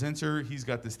presenter. He's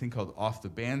got this thing called Off the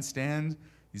Bandstand.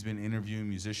 He's been interviewing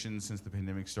musicians since the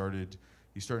pandemic started.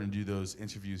 He's starting to do those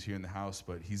interviews here in the house,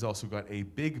 but he's also got a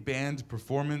big band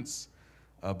performance,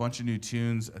 a bunch of new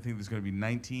tunes. I think there's going to be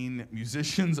 19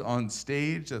 musicians on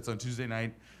stage. That's on Tuesday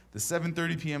night. The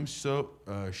 7:30 p.m.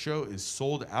 show is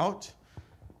sold out,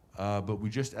 but we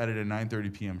just added a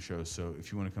 9:30 p.m. show, so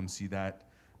if you want to come see that,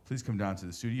 please come down to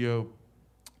the studio.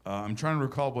 I'm trying to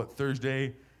recall what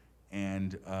Thursday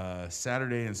and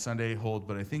Saturday and Sunday hold,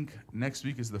 but I think next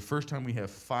week is the first time we have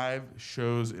 5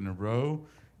 shows in a row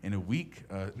in a week.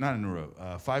 Not in a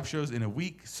row, 5 shows in a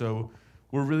week, so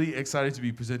we're really excited to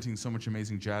be presenting so much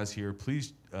amazing jazz here.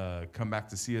 Please come back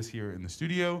to see us here in the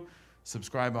studio.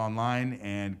 subscribe online,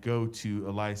 and go to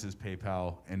Elias's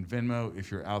PayPal and Venmo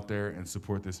if you're out there, and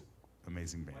support this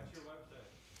amazing band. What's your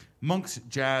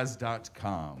website?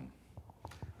 monksjazz.com.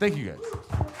 Thank you, guys.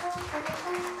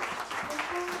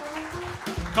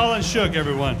 Colin Shook,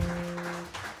 everyone.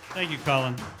 Thank you,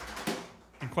 Colin.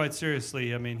 And quite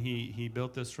seriously, I mean, he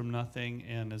built this from nothing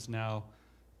and is now,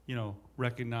 you know,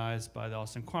 recognized by the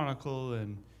Austin Chronicle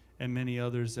and many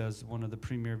others as one of the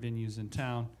premier venues in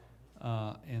town.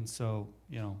 And so,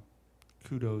 you know,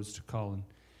 kudos to Colin.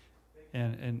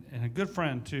 And a good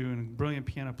friend, too, and a brilliant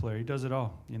piano player. He does it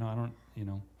all. You know,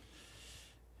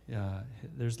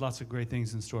 there's lots of great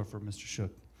things in store for Mr.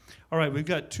 Shook. All right, we've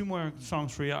got 2 more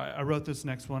songs for you. I wrote this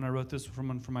next one. I wrote this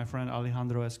from my friend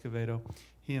Alejandro Escovedo.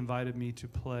 He invited me to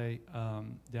play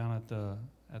down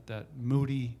at that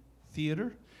Moody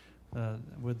Theater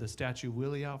with the statue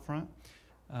Willie out front.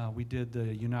 We did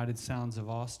the United Sounds of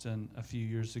Austin a few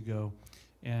years ago,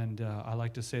 and I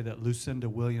like to say that Lucinda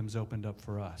Williams opened up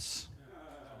for us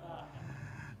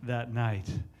that night.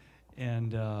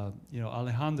 And, you know,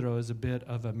 Alejandro is a bit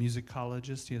of a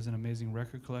musicologist. He has an amazing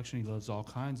record collection. He loves all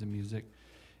kinds of music.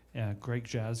 Great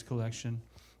jazz collection.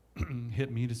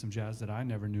 Hit me to some jazz that I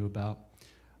never knew about.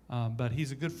 But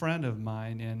he's a good friend of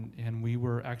mine, and we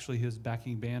were actually his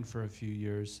backing band for a few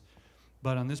years.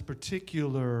 But on this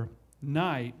particular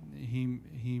night, he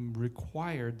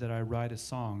required that I write a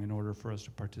song in order for us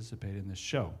to participate in this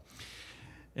show.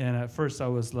 And at first I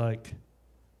was like,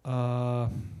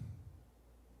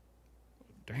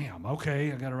 damn,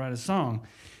 okay, I got to write a song.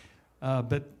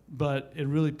 But it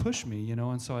really pushed me, you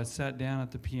know, and so I sat down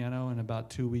at the piano, and about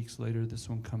 2 weeks later, this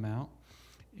one come out.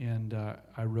 And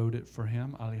I wrote it for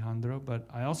him, Alejandro, but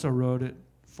I also wrote it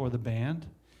for the band,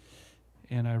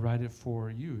 and I write it for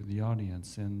you, the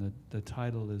audience, and the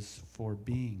title is For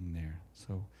Being There.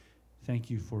 So thank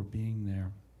you for being there.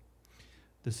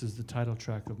 This is the title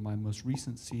track of my most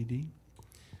recent CD.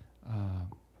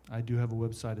 I do have a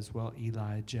website as well,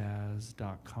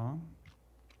 elijazz.com.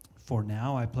 For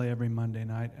now, I play every Monday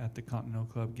night at the Continental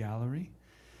Club Gallery,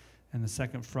 and the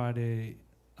second Friday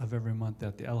of every month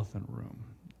at the Elephant Room,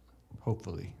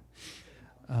 hopefully.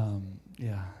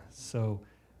 Yeah, so,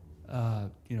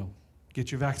 you know,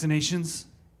 get your vaccinations,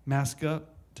 mask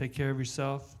up, take care of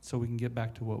yourself, so we can get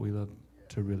back to what we love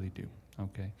to really do,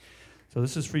 okay? So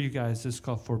this is for you guys. This is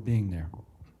called For Being There.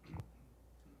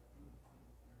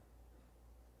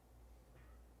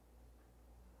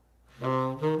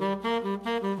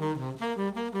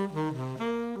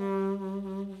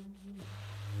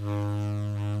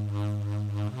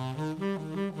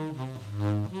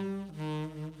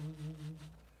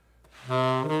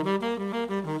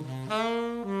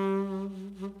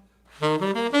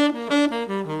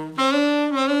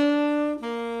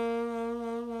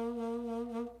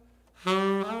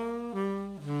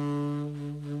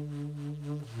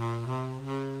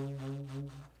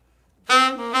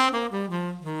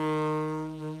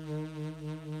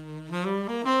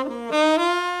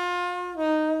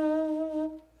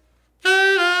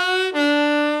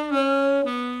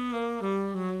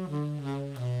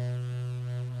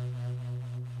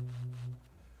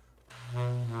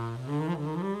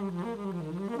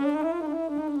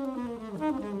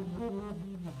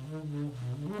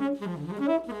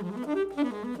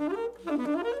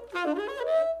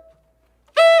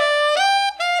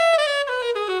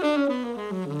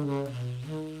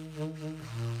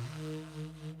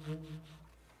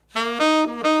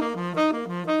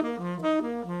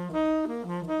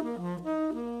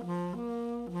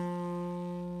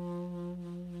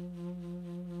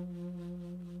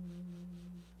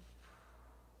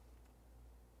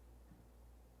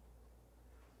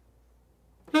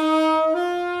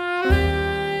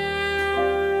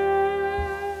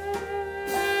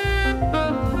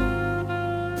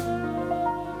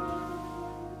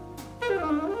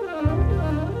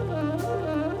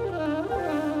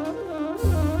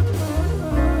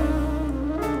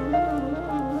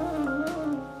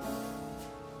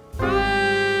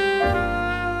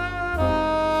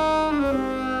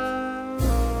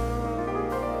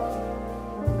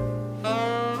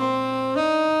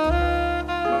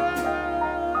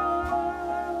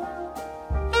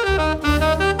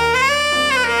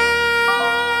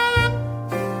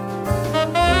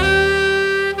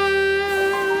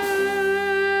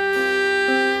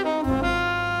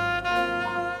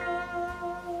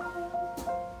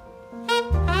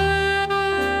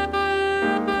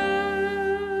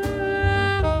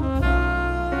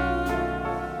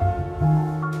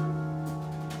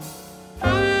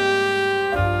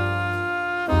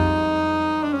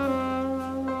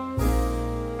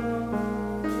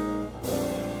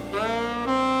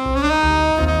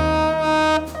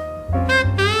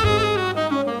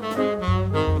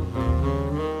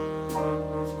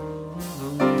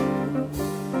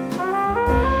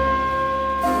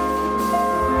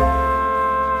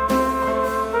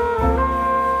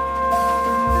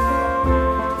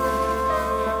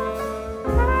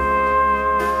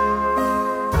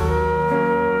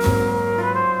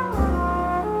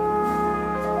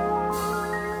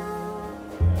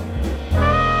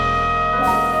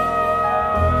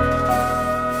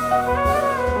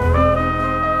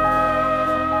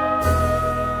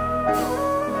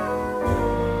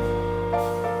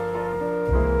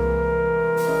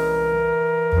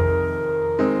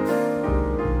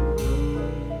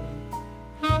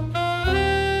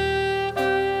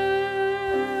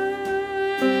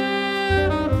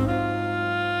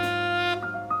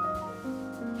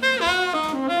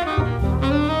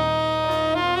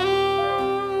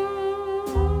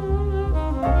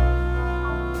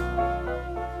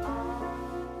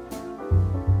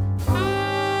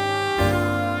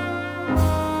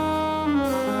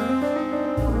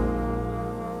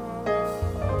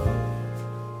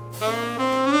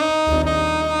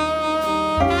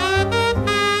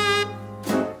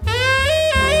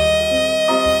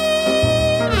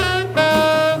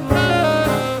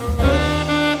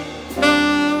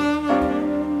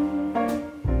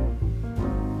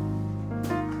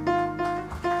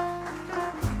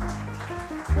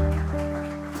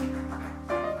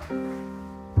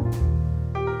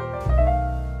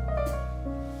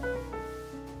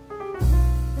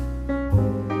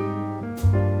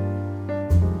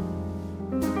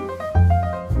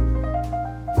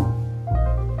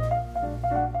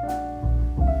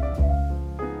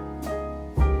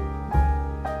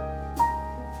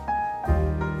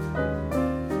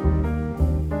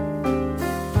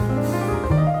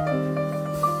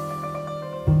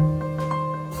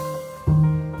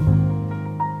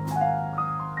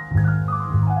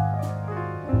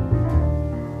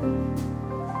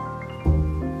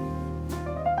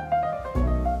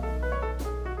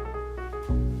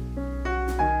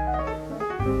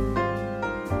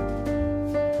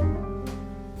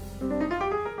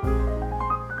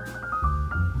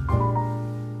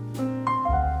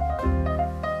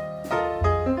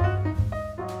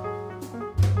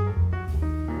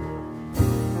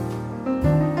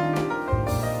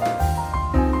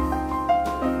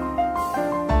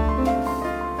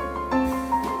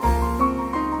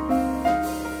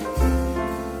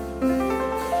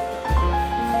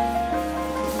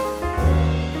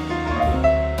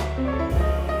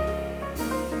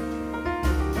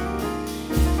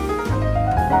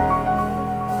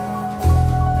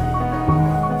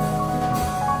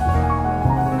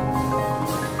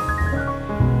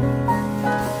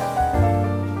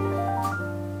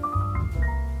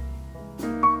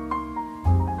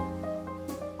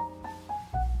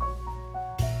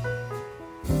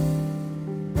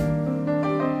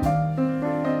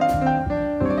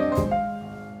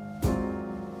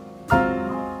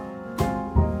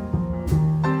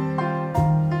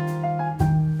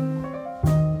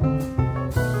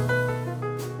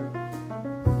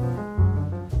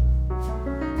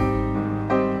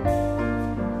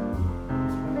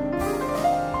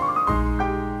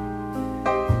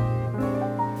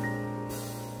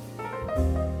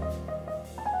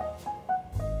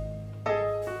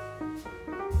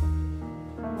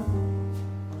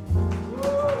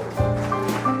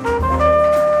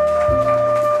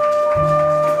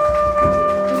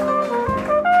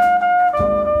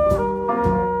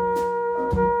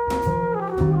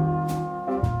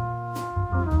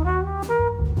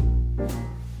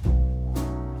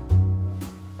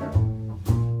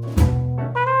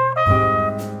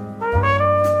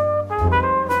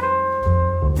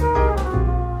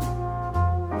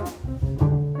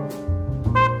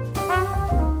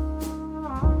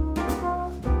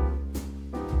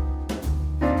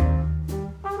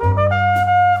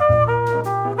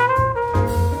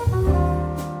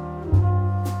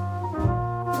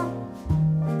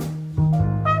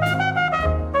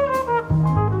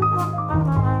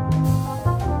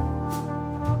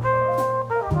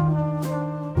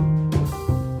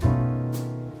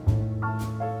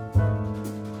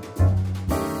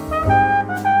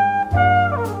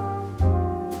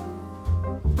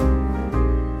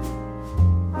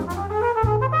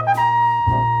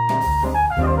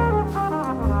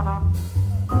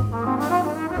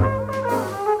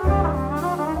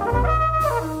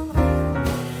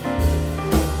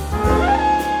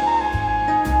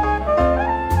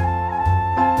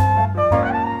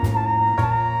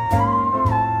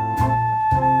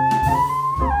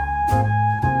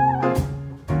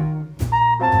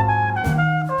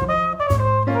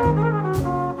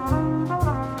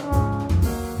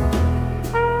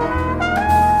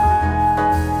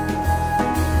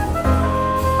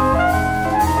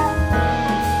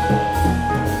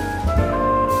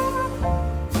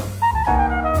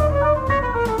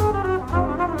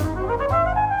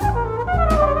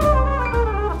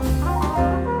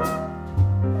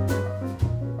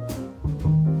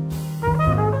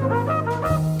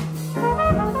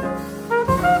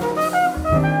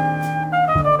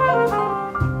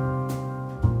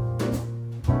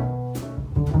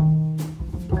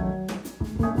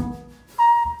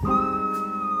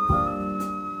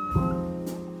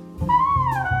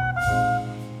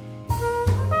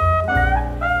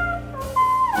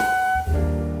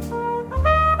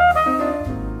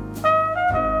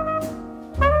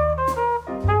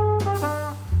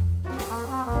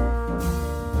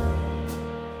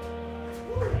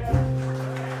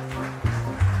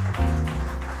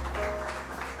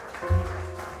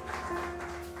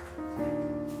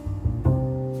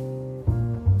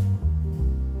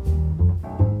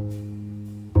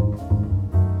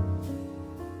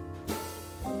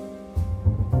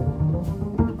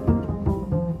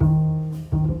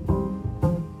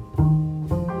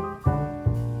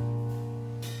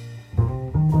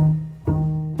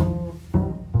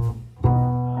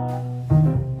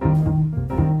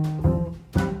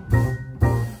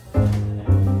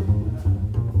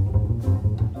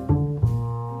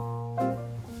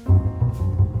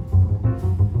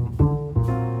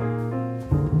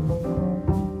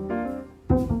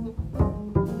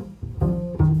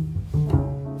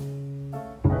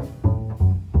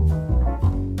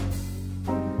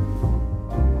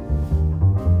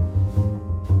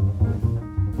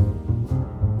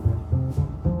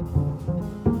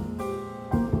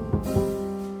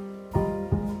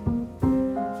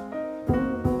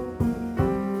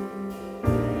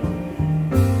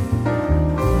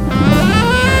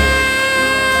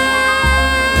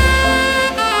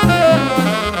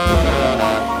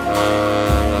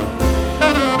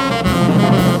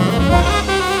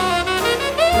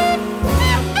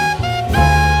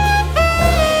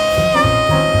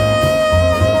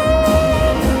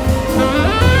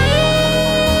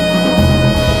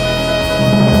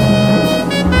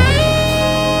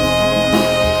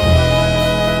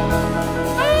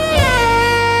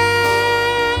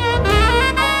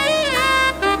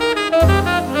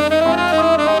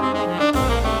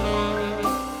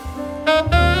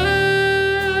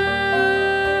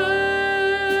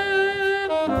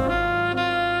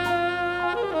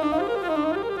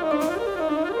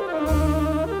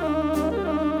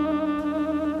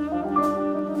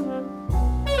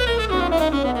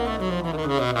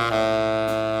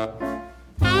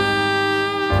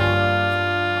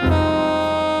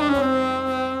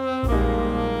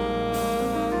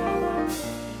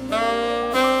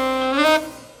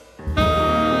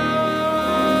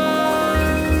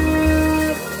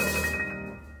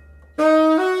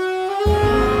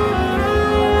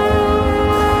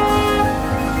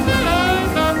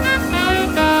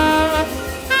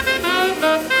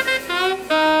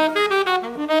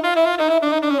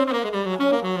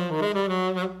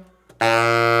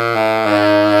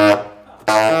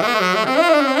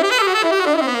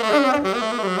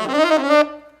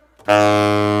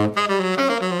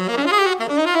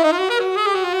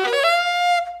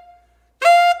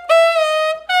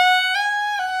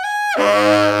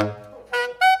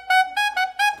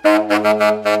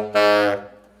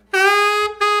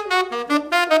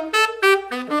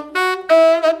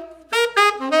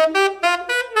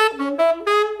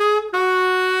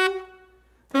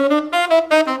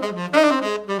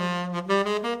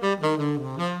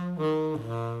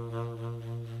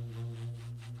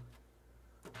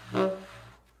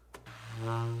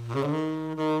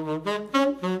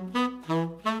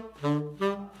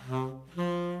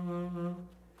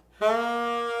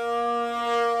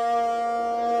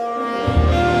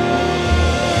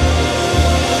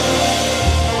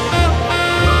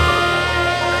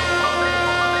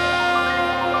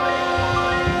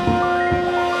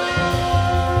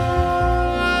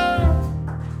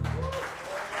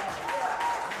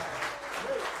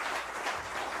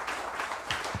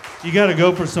 You got to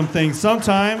go for some things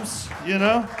sometimes, you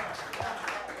know.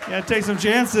 You got to take some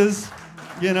chances.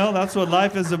 You know, that's what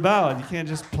life is about. You can't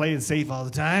just play it safe all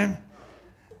the time.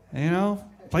 You know,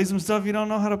 play some stuff you don't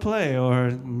know how to play, or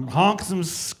honk some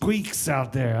squeaks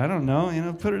out there. I don't know, you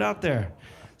know, put it out there.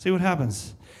 See what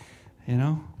happens, you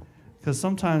know. Because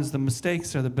sometimes the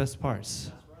mistakes are the best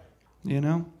parts, you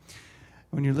know.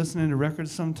 When you're listening to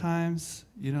records sometimes,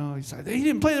 you know, you say, he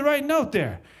didn't play the right note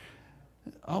there.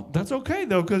 Oh, that's okay,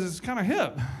 though, because it's kind of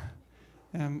hip.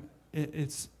 And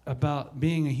it's about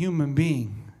being a human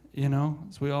being, you know.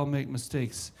 So we all make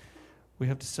mistakes. We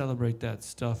have to celebrate that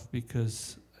stuff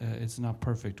because it's not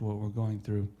perfect what we're going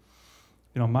through.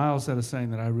 You know, Miles had a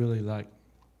saying that I really like,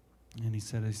 and he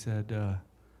said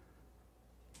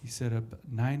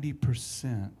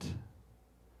 90%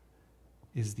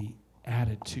 is the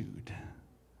attitude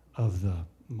of the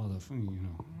motherfucker, you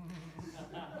know.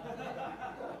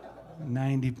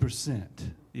 90%.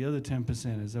 The other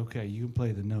 10% is okay, you can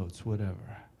play the notes, whatever.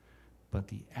 But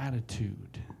the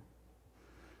attitude,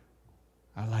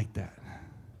 I like that.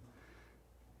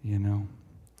 You know?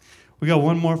 We got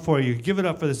one more for you. Give it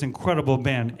up for this incredible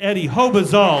band. Eddie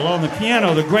Hobazal on the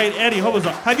piano, the great Eddie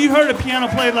Hobazal. Have you heard a piano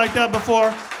played like that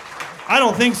before? I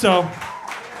don't think so.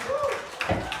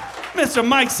 Mr.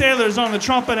 Mike Saylor's on the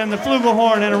trumpet and the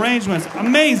flugelhorn and arrangements.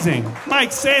 Amazing. Mike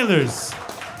Saylor's.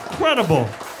 Incredible.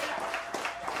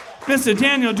 Mr.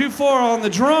 Daniel Dufour on the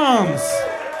drums.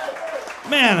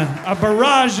 Man, a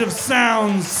barrage of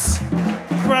sounds.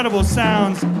 Incredible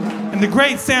sounds. And the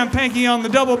great Sam Pankey on the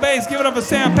double bass. Give it up for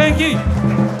Sam Pankey.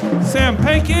 Sam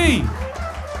Pankey.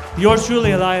 Yours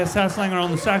truly, Elias Haslanger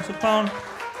on the saxophone.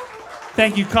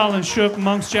 Thank you, Colin Shook,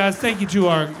 Monk's Jazz. Thank you to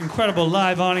our incredible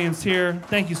live audience here.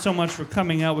 Thank you so much for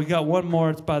coming out. We got one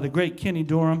more. It's by the great Kenny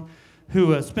Dorham,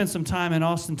 who spent some time in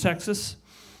Austin, Texas.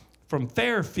 From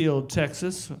Fairfield,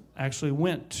 Texas. Actually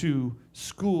went to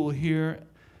school here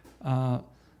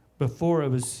before it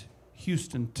was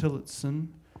Houston Tillotson.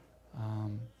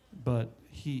 But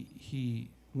he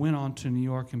went on to New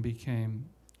York and became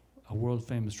a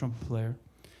world-famous trumpet player.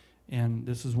 And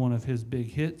this is one of his big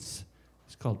hits.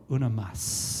 It's called Una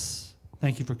Más.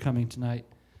 Thank you for coming tonight.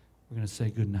 We're going to say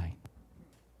good night.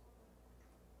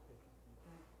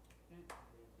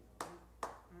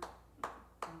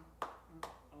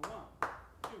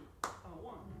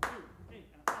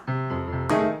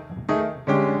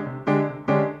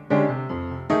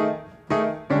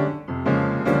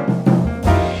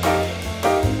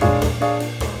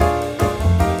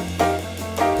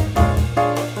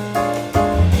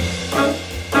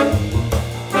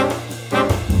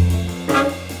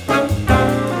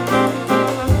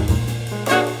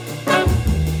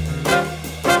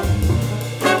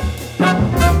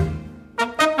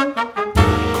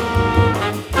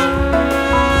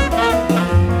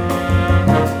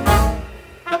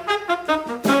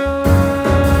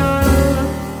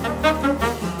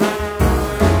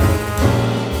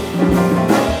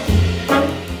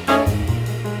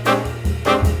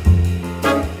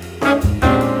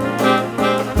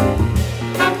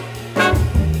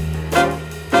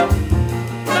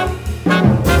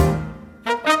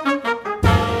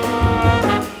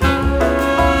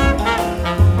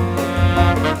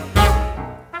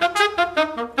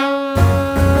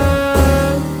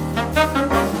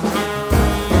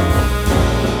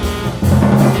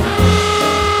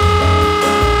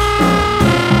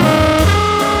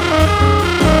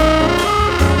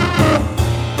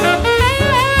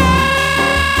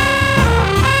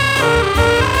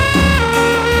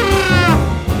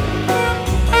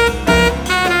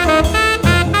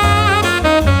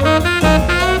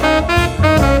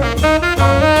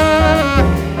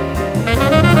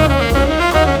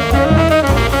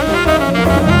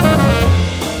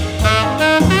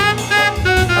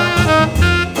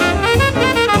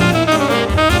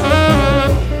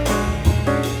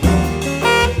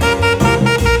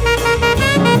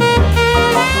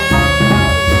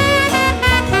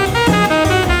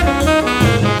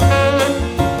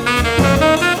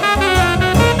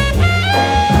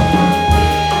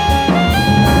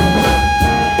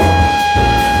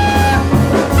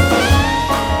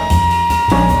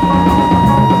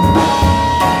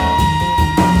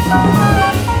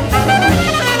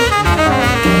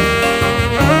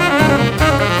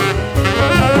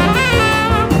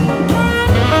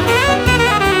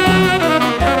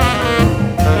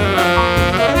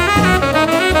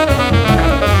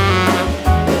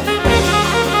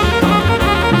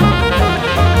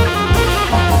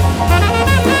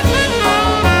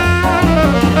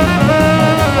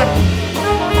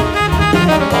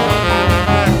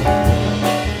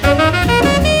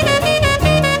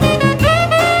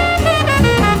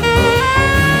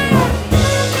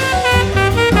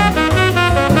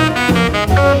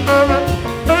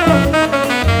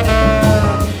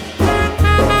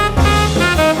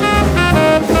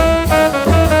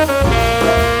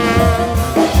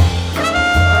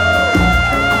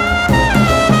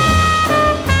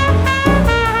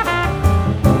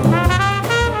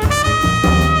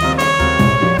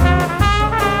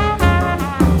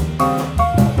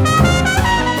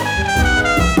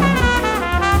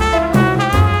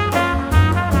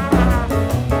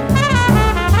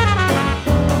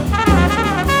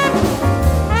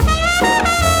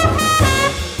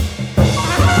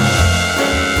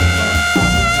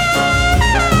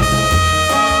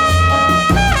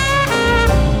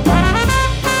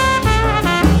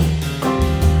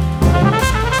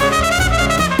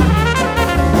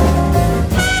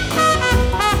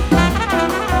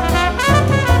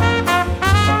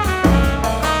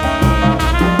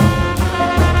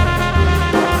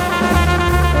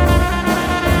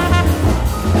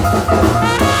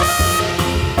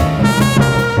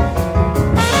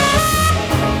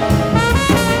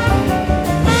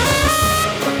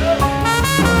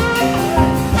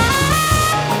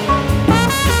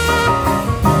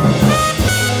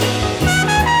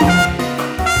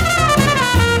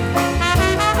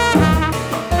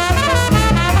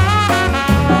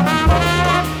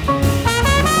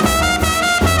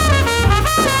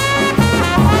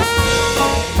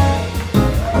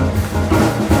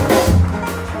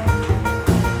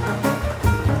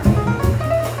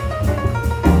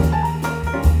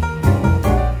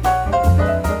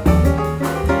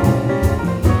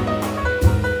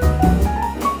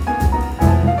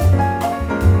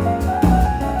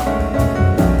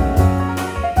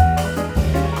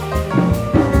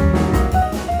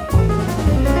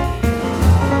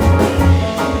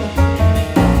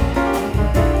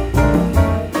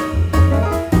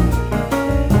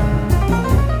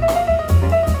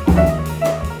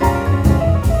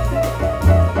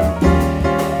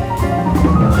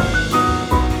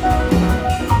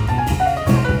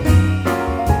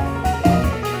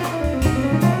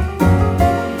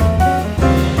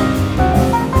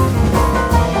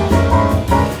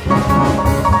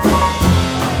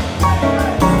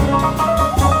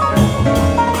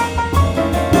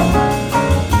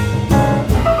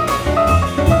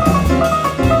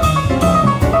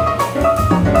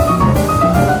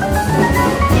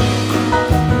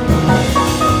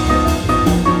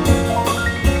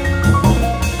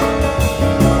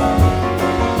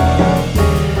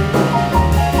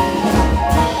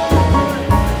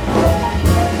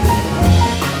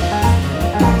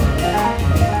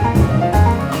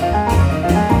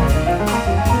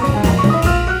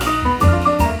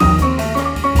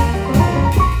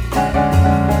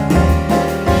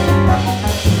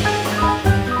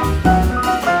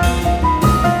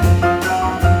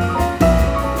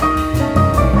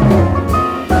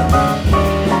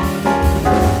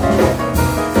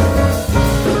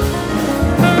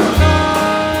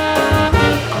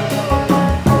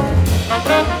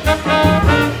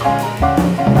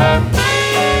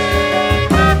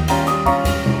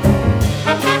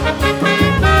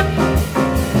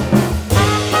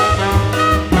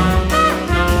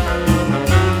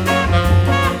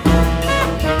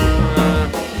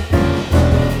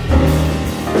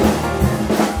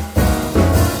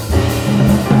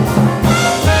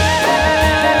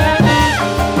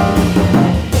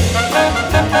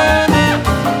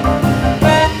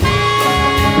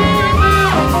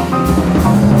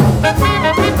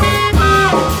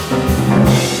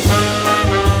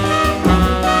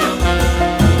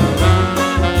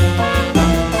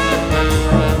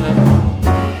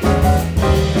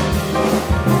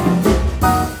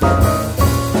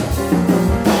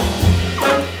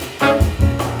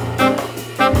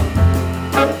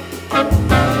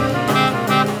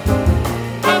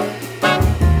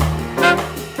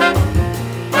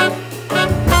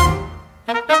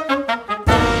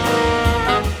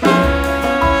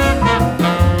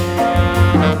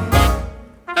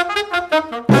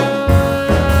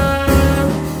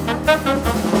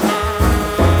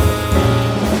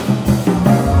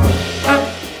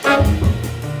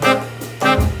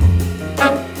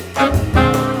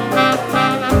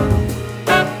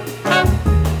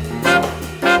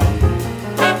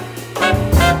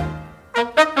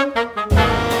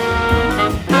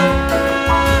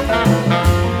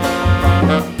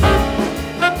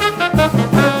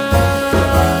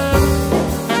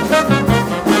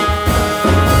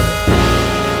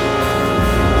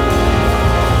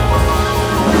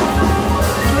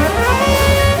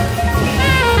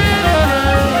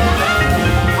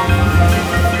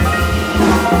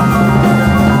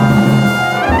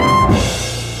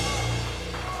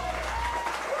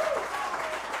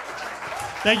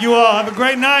 Thank you all. Have a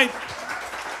great night.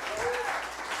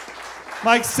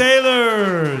 Mike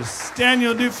Sailors,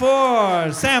 Daniel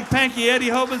Dufour, Sam Pankey, Eddie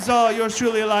Hobenzall, yours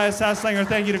truly, Elias Haslanger.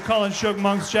 Thank you to Colin Shook,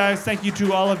 Monks Jags. Thank you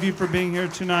to all of you for being here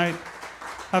tonight.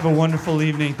 Have a wonderful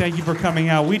evening. Thank you for coming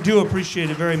out. We do appreciate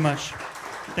it very much.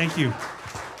 Thank you.